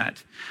letter is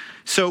sent.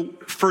 So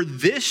for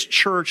this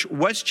church,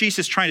 what's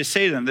Jesus trying to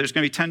say to them? There's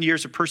going to be 10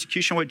 years of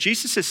persecution. What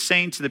Jesus is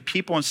saying to the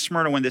people in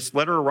Smyrna when this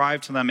letter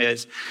arrived to them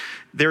is,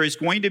 there is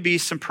going to be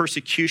some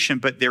persecution,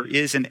 but there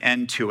is an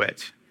end to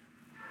it.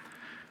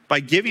 By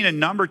giving a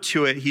number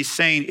to it, he's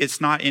saying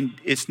it's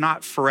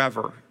not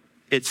forever.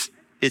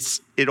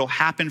 It'll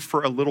happen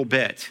for a little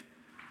bit,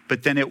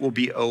 but then it will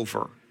be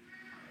over.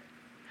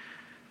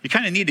 You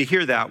kind of need to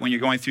hear that when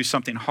you're going through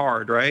something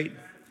hard, right?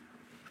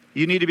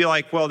 You need to be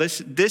like, well,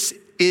 this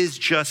is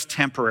just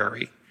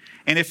temporary.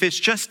 And if it's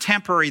just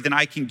temporary, then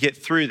I can get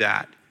through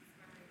that.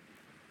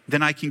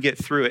 Then I can get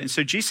through it. And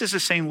so Jesus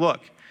is saying,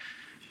 look,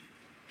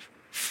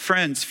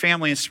 friends,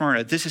 family in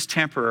Smyrna, this is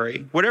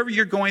temporary. Whatever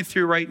you're going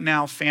through right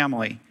now,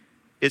 family,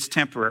 it's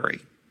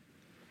temporary.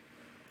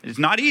 It's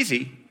not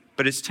easy,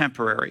 but it's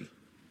temporary.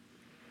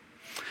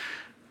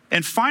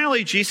 And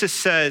finally, Jesus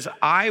says,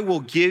 I will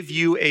give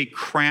you a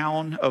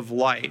crown of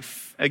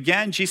life.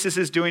 Again, Jesus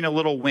is doing a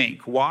little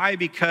wink. Why?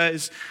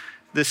 Because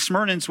the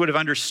Smyrnans would have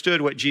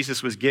understood what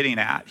Jesus was getting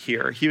at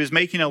here. He was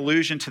making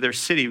allusion to their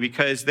city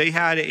because they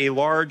had a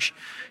large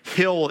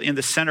hill in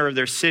the center of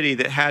their city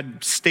that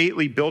had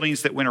stately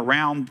buildings that went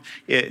around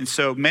it. And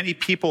so many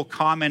people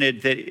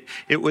commented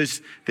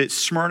that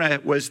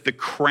Smyrna was the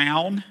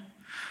crown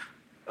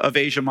of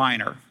Asia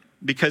Minor,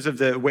 because of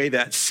the way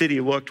that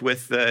city looked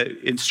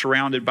and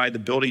surrounded by the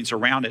buildings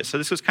around it. So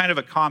this was kind of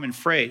a common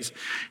phrase.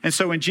 And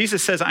so when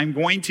Jesus says, I'm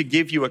going to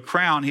give you a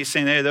crown, he's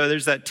saying, hey,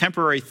 there's that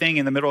temporary thing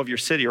in the middle of your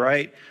city,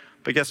 right?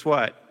 But guess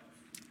what?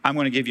 I'm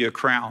going to give you a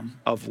crown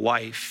of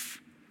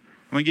life.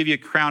 I'm going to give you a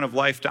crown of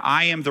life.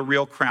 I am the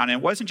real crown. And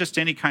it wasn't just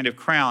any kind of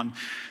crown.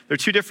 There are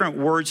two different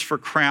words for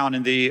crown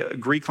in the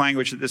Greek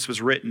language that this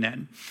was written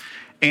in.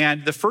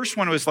 And the first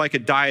one was like a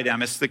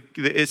diadem.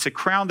 It's a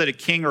crown that a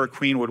king or a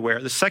queen would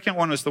wear. The second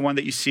one was the one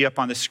that you see up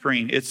on the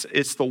screen.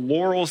 It's the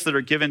laurels that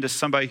are given to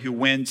somebody who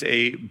wins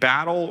a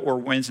battle or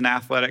wins an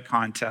athletic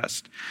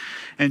contest.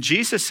 And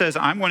Jesus says,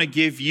 I'm going to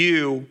give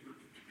you're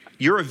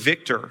a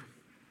victor.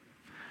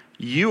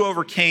 You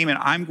overcame, and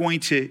I'm going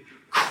to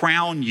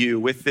crown you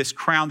with this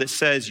crown that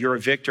says you're a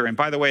victor. And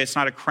by the way, it's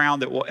not a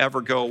crown that will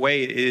ever go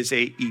away. It is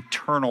an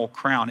eternal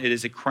crown. It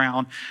is a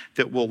crown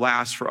that will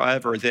last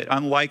forever. That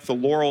unlike the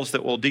laurels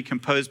that will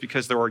decompose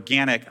because they're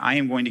organic, I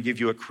am going to give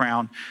you a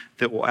crown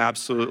that will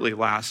absolutely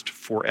last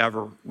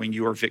forever when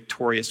you are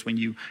victorious, when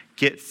you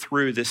get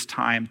through this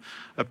time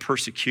of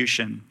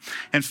persecution.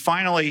 And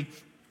finally,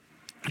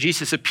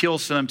 Jesus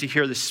appeals to them to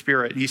hear the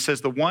Spirit. He says,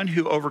 the one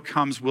who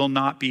overcomes will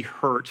not be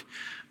hurt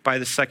by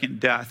the second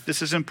death.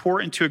 This is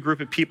important to a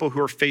group of people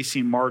who are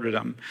facing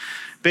martyrdom.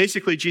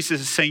 Basically,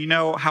 Jesus is saying, you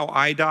know how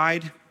I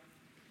died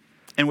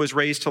and was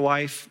raised to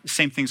life? The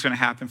same thing's going to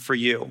happen for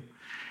you.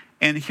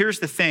 And here's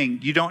the thing,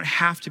 you don't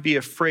have to be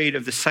afraid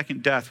of the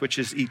second death, which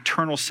is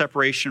eternal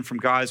separation from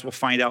God, as we'll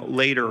find out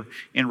later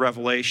in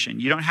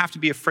Revelation. You don't have to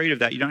be afraid of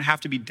that. You don't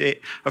have to be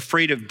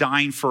afraid of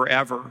dying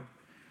forever,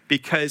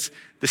 because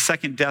the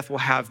second death will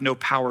have no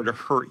power to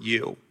hurt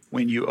you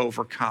when you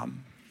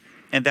overcome.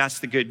 And that's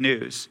the good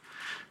news.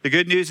 The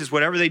good news is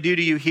whatever they do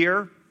to you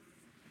here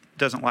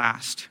doesn't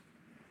last.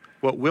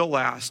 What will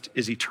last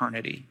is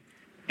eternity.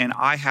 And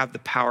I have the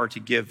power to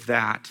give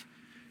that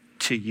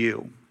to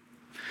you.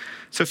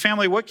 So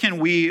family,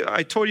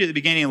 I told you at the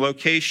beginning,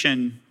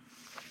 location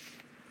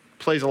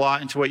plays a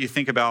lot into what you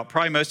think about.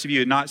 Probably most of you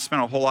have not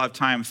spent a whole lot of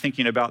time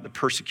thinking about the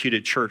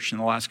persecuted church in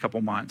the last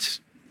couple months.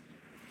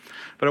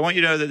 But I want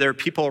you to know that there are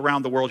people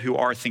around the world who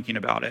are thinking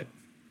about it.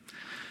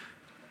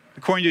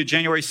 According to a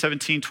January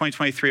 17,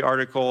 2023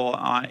 article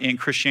in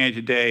Christianity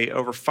Today,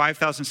 over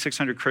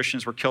 5,600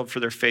 Christians were killed for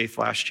their faith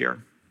last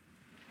year.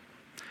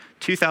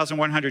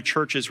 2,100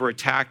 churches were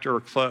attacked or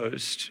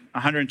closed.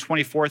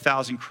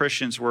 124,000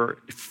 Christians were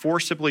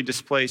forcibly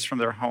displaced from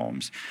their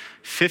homes.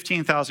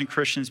 15,000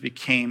 Christians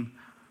became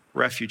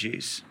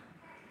refugees.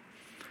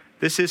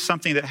 This is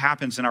something that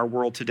happens in our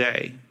world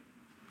today.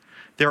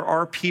 There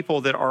are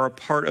people that are a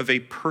part of a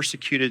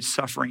persecuted,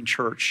 suffering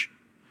church.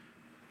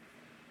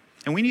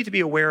 And we need to be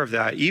aware of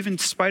that, even in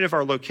spite of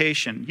our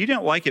location. You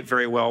didn't like it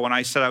very well when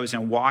I said I was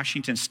in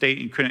Washington State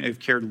and couldn't have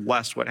cared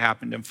less what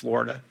happened in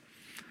Florida.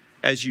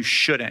 As you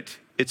shouldn't.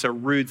 It's a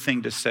rude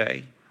thing to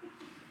say.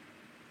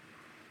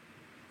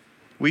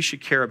 We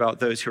should care about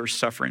those who are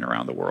suffering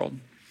around the world,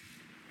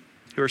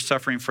 who are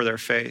suffering for their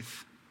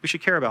faith. We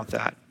should care about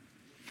that.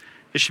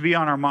 It should be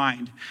on our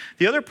mind.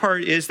 The other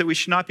part is that we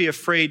should not be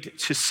afraid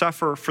to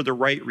suffer for the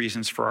right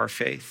reasons for our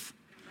faith.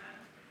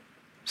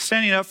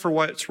 Standing up for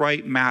what's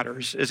right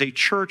matters. As a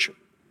church,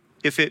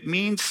 if it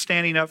means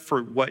standing up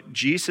for what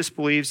Jesus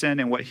believes in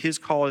and what his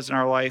call is in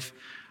our life,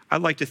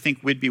 I'd like to think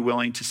we'd be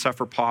willing to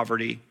suffer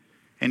poverty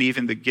and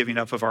even the giving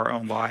up of our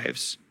own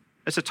lives.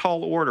 It's a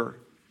tall order,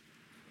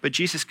 but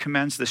Jesus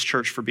commends this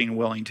church for being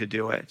willing to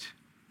do it.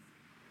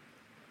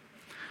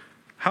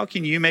 How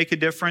can you make a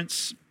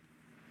difference?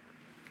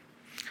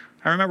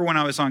 I remember when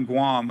I was on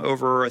Guam,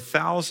 over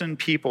 1,000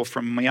 people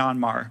from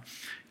Myanmar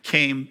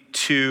came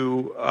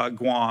to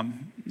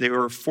Guam. They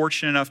were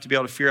fortunate enough to be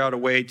able to figure out a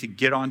way to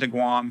get onto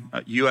Guam,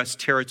 U.S.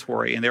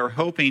 territory, and they were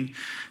hoping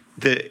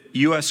that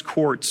U.S.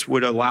 courts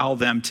would allow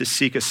them to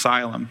seek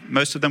asylum.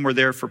 Most of them were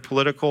there for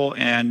political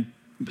and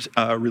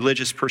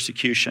religious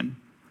persecution.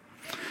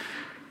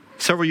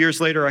 Several years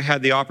later, I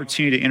had the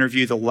opportunity to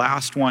interview the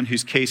last one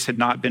whose case had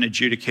not been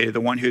adjudicated,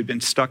 the one who had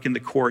been stuck in the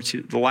courts,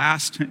 the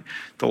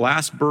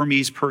last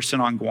Burmese person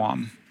on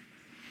Guam.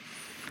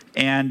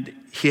 And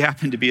he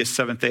happened to be a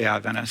Seventh-day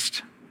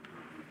Adventist.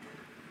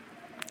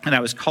 And I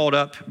was called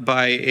up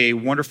by a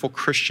wonderful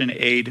Christian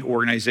aid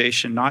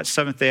organization, not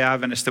Seventh-day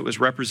Adventist, that was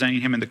representing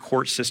him in the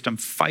court system,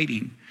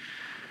 fighting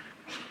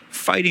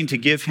to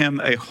give him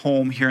a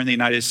home here in the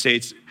United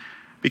States.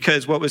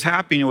 Because what was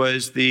happening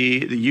was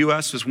the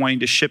U.S. was wanting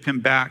to ship him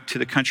back to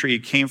the country he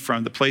came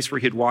from, the place where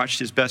he had watched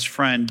his best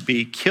friend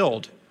be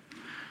killed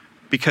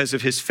because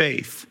of his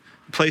faith,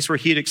 the place where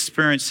he had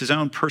experienced his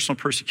own personal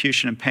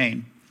persecution and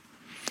pain.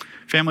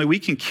 Family, we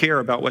can care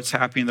about what's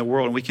happening in the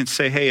world, and we can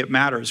say, hey, it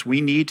matters.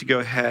 We need to go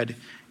ahead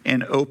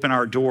and open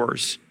our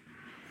doors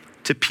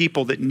to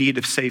people that need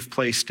a safe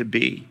place to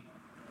be.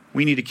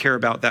 We need to care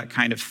about that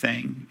kind of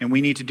thing, and we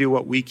need to do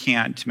what we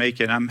can to make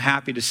it. I'm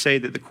happy to say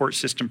that the court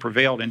system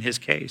prevailed in his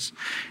case,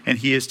 and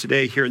he is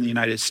today here in the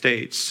United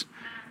States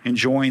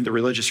enjoying the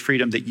religious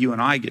freedom that you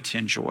and I get to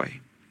enjoy.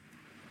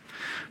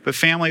 But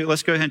family,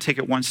 let's go ahead and take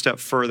it one step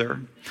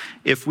further.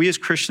 If we as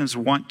Christians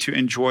want to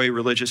enjoy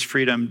religious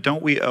freedom,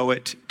 don't we owe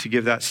it to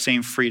give that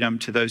same freedom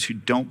to those who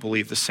don't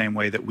believe the same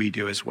way that we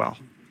do as well?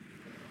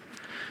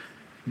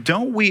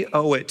 Don't we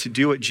owe it to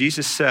do what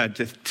Jesus said,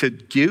 to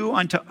do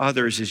unto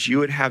others as you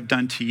would have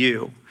done to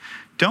you?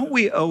 Don't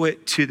we owe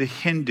it to the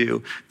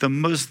Hindu, the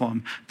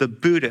Muslim, the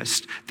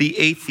Buddhist, the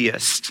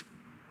atheist,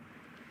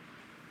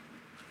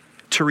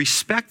 to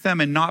respect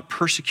them and not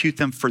persecute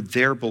them for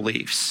their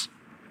beliefs,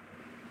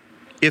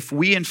 if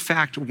we in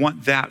fact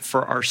want that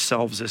for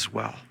ourselves as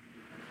well?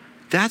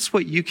 That's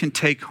what you can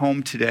take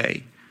home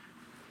today.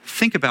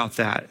 Think about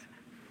that.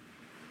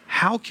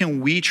 How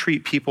can we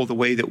treat people the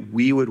way that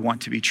we would want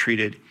to be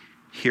treated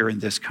here in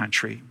this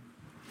country?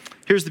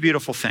 Here's the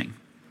beautiful thing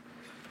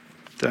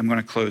that I'm going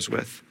to close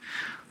with.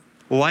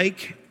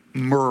 Like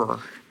myrrh,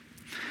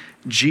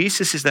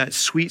 Jesus is that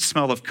sweet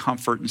smell of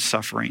comfort in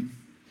suffering.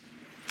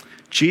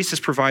 Jesus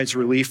provides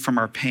relief from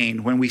our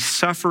pain. When we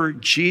suffer,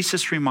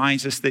 Jesus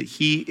reminds us that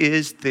he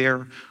is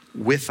there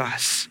with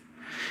us,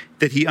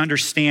 that he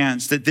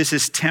understands that this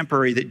is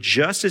temporary, that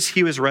just as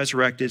he was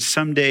resurrected,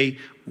 someday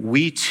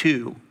we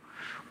too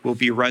will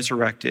be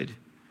resurrected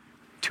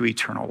to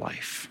eternal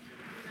life.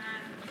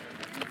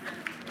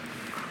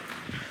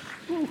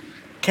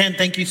 Ken,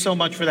 thank you so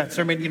much for that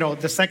sermon. You know,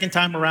 the second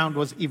time around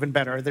was even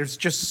better. There's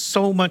just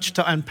so much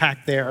to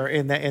unpack there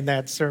in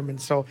that sermon.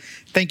 So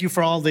thank you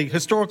for all the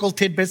historical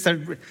tidbits.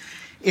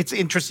 It's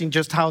interesting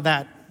just how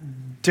that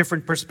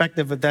different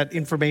perspective of that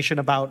information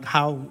about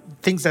how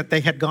things that they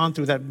had gone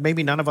through that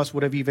maybe none of us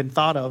would have even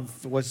thought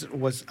of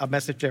was a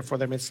message there for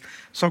them. It's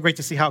so great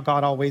to see how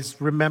God always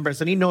remembers,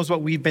 and he knows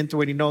what we've been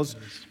through, and he knows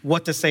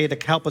what to say to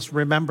help us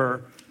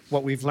remember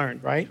what we've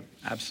learned, right?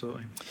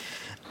 Absolutely.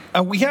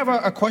 We have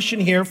a question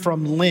here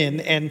from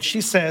Lynn, and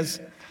she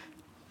says,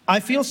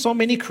 I feel so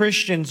many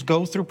Christians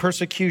go through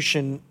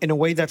persecution in a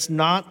way that's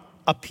not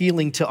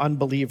appealing to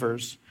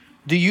unbelievers.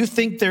 Do you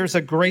think there's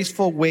a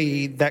graceful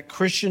way that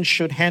Christians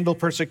should handle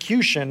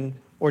persecution,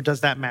 or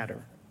does that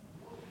matter?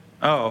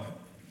 Oh,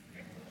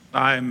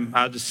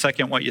 I'll just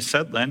second what you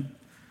said, Lynn.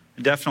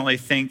 I definitely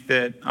think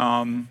that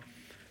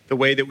the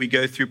way that we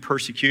go through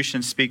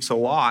persecution speaks a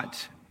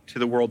lot to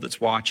the world that's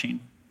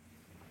watching.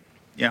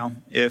 You know,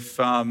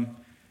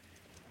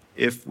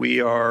 if we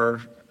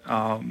are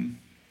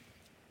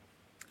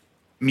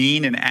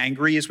mean and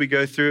angry as we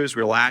go through, as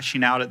we're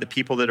lashing out at the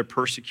people that are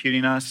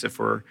persecuting us, if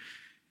we're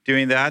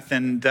doing that,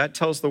 then that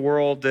tells the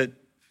world that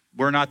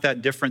we're not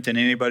that different than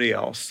anybody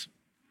else.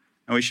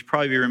 And we should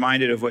probably be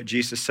reminded of what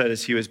Jesus said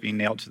as he was being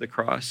nailed to the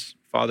cross.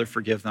 Father,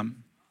 forgive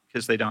them,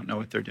 because they don't know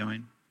what they're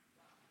doing.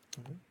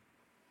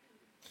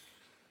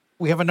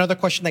 We have another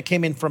question that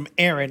came in from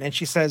Erin, and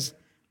she says,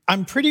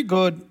 I'm pretty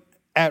good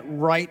at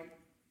right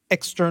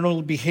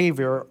external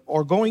behavior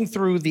or going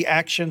through the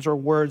actions or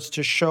words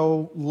to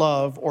show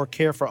love or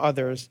care for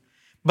others,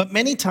 but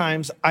many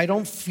times I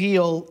don't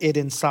feel it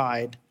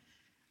inside.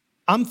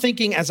 I'm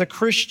thinking as a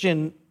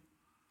Christian,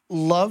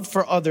 love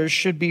for others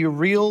should be a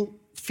real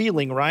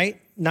feeling,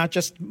 right? Not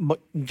just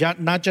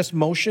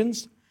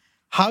motions.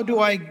 How do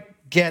I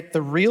get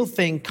the real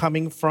thing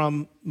coming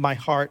from my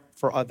heart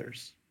for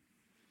others?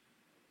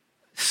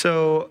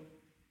 So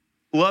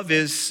love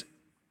is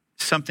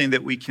something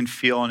that we can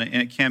feel, and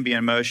it can be an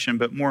emotion,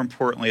 but more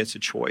importantly, it's a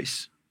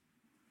choice.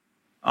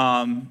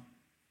 And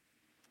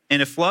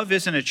if love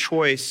isn't a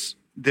choice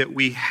that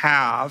we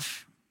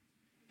have,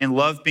 and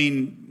love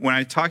being, when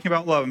I'm talking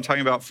about love, I'm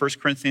talking about 1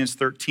 Corinthians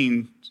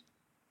 13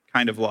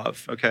 kind of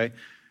love, okay?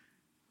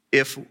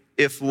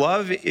 If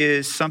love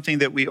is something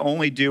that we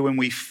only do when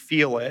we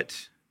feel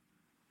it,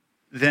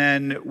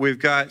 then we've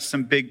got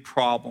some big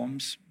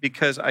problems,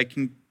 because I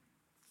can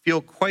feel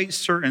quite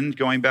certain,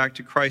 going back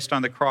to Christ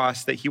on the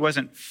cross, that he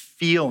wasn't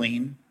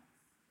feeling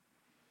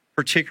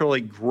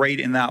particularly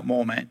great in that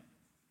moment,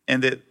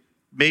 and that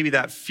maybe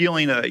that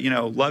feeling of,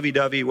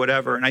 lovey-dovey,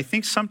 whatever. And I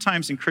think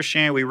sometimes in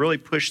Christianity, we really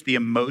push the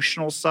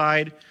emotional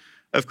side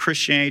of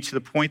Christianity to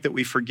the point that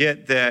we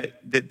forget that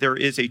there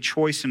is a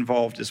choice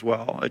involved as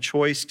well, a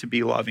choice to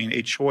be loving,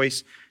 a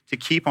choice to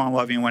keep on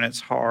loving when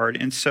it's hard.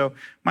 And so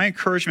my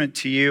encouragement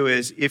to you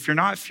is, if you're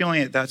not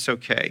feeling it, that's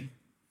okay.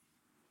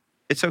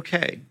 It's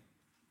okay.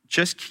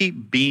 Just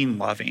keep being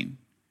loving.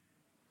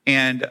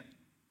 And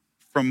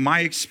from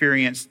my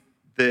experience,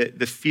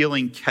 the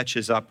feeling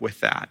catches up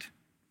with that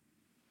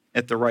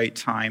at the right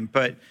time.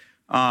 But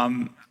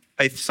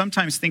I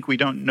sometimes think we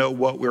don't know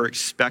what we're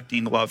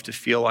expecting love to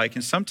feel like.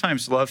 And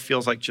sometimes love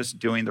feels like just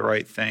doing the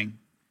right thing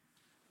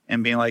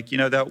and being like,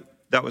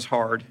 that was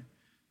hard.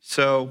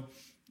 So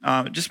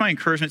just my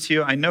encouragement to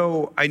you, I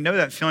know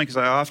that feeling, because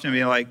I often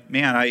be like,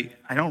 man,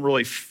 I don't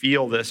really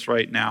feel this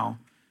right now.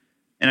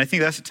 And I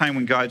think that's the time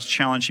when God's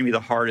challenging me the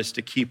hardest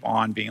to keep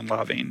on being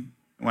loving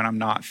when I'm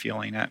not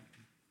feeling it.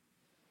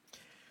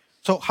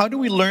 So how do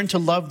we learn to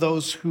love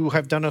those who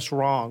have done us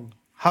wrong?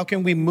 How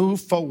can we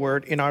move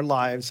forward in our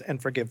lives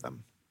and forgive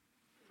them?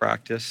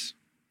 Practice.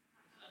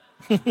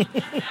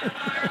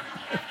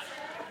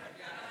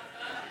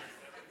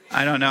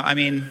 I don't know. I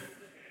mean,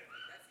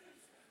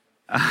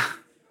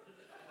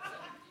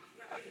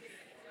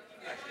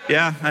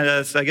 yeah,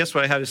 that's, I guess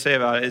what I have to say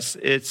about it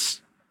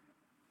is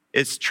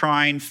it's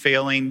trying,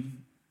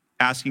 failing,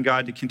 asking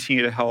God to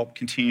continue to help,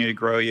 continue to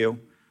grow you.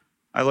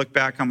 I look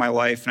back on my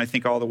life and I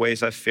think all the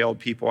ways I've failed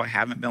people. I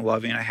haven't been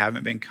loving, I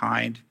haven't been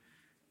kind,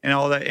 and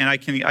all that. And I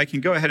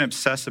can go ahead and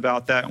obsess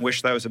about that and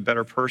wish that I was a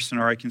better person,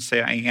 or I can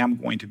say I am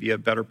going to be a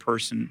better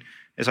person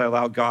as I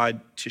allow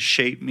God to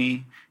shape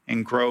me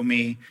and grow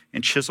me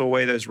and chisel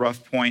away those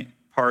rough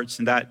parts.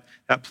 And that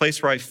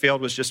place where I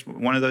failed was just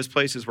one of those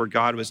places where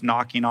God was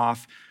knocking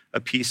off a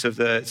piece of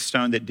the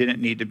stone that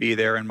didn't need to be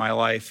there in my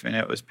life. And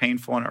it was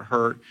painful and it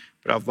hurt,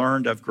 but I've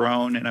learned, I've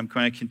grown, and I'm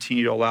going to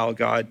continue to allow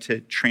God to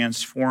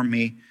transform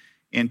me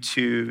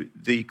into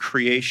the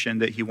creation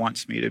that he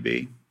wants me to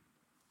be.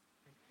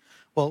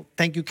 Well,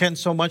 thank you, Ken,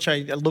 so much. I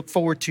look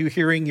forward to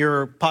hearing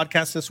your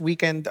podcast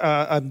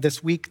this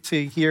week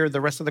to hear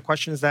the rest of the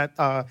questions that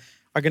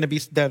are going to be,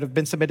 that have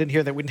been submitted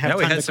here that we didn't have time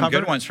to cover. We had some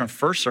good ones from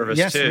first service,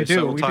 yes, too. We do,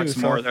 so we'll talk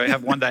some more. I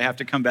have one that I have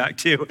to come back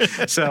to.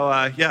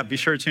 So, yeah, be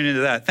sure to tune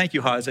into that. Thank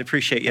you, Haz. I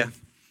appreciate you.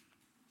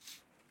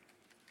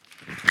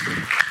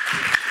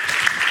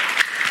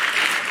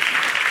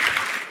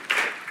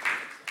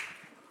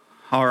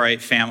 All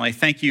right, family.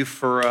 Thank you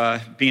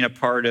for being a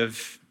part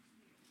of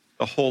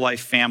the Whole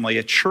Life family,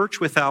 a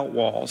church without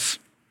walls.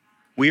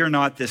 We are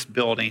not this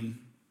building.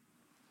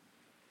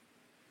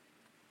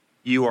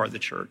 You are the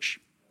church.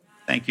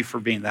 Thank you for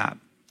being that.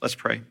 Let's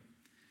pray.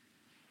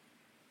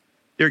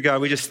 Dear God,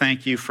 we just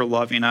thank you for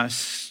loving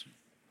us,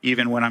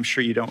 even when I'm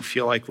sure you don't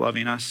feel like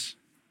loving us.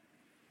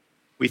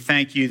 We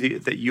thank you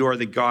that you are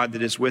the God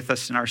that is with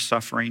us in our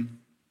suffering,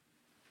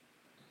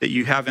 that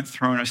you haven't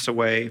thrown us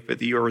away, but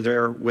that you are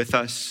there with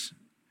us,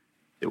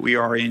 that we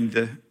are in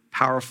the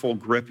powerful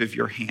grip of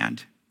your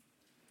hand.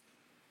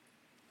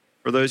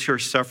 For those who are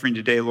suffering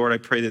today, Lord, I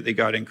pray that they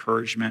got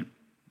encouragement.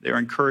 They're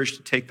encouraged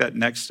to take that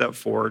next step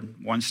forward,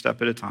 one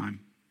step at a time.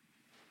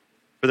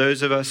 For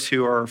those of us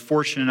who are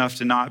fortunate enough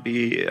to not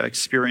be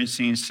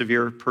experiencing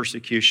severe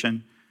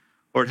persecution,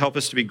 Lord, help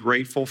us to be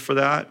grateful for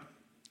that,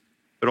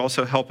 but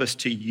also help us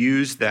to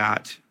use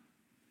that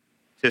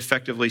to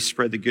effectively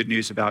spread the good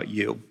news about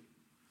you.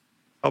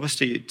 Help us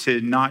to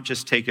not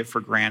just take it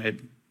for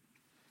granted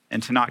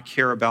and to not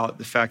care about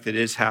the fact that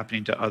it is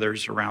happening to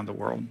others around the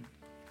world.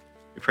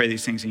 We pray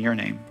these things in your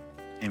name.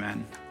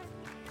 Amen.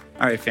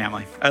 All right,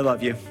 family. I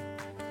love you.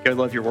 Go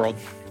love your world.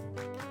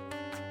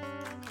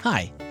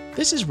 Hi,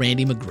 this is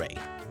Randy McGray,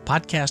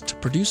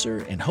 podcast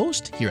producer and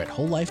host here at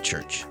Whole Life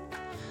Church.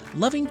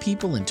 Loving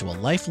people into a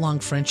lifelong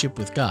friendship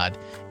with God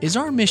is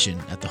our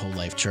mission at the Whole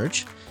Life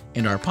Church,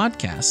 and our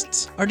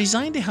podcasts are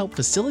designed to help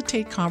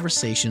facilitate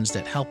conversations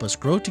that help us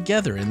grow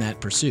together in that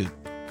pursuit.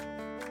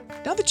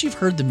 Now that you've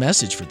heard the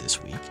message for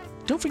this week,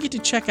 don't forget to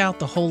check out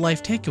the Whole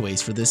Life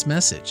takeaways for this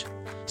message.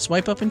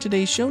 Swipe up in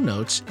today's show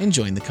notes and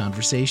join the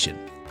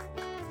conversation.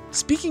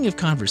 Speaking of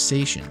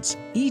conversations,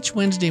 each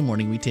Wednesday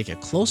morning we take a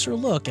closer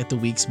look at the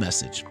week's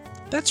message.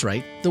 That's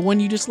right, the one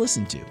you just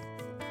listened to.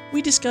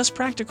 We discuss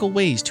practical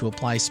ways to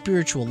apply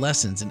spiritual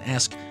lessons and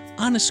ask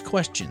honest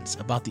questions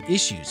about the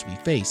issues we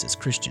face as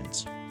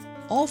Christians,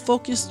 all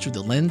focused through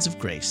the lens of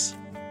grace.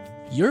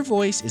 Your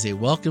voice is a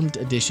welcomed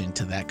addition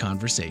to that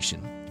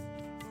conversation.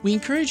 We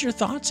encourage your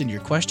thoughts and your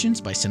questions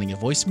by sending a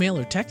voicemail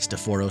or text to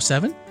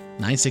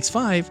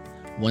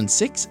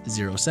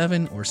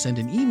 407-965-1607 or send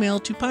an email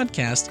to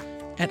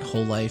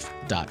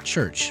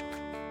podcast@wholelife.church.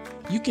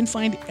 You can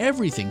find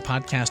everything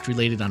podcast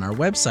related on our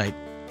website,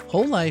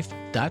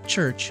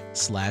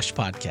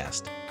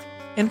 wholelife.church/podcast.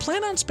 And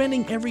plan on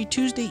spending every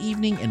Tuesday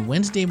evening and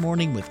Wednesday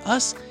morning with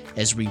us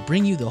as we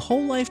bring you the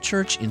Whole Life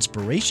Church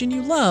inspiration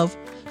you love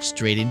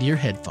straight into your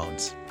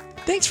headphones.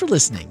 Thanks for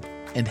listening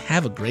and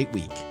have a great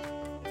week.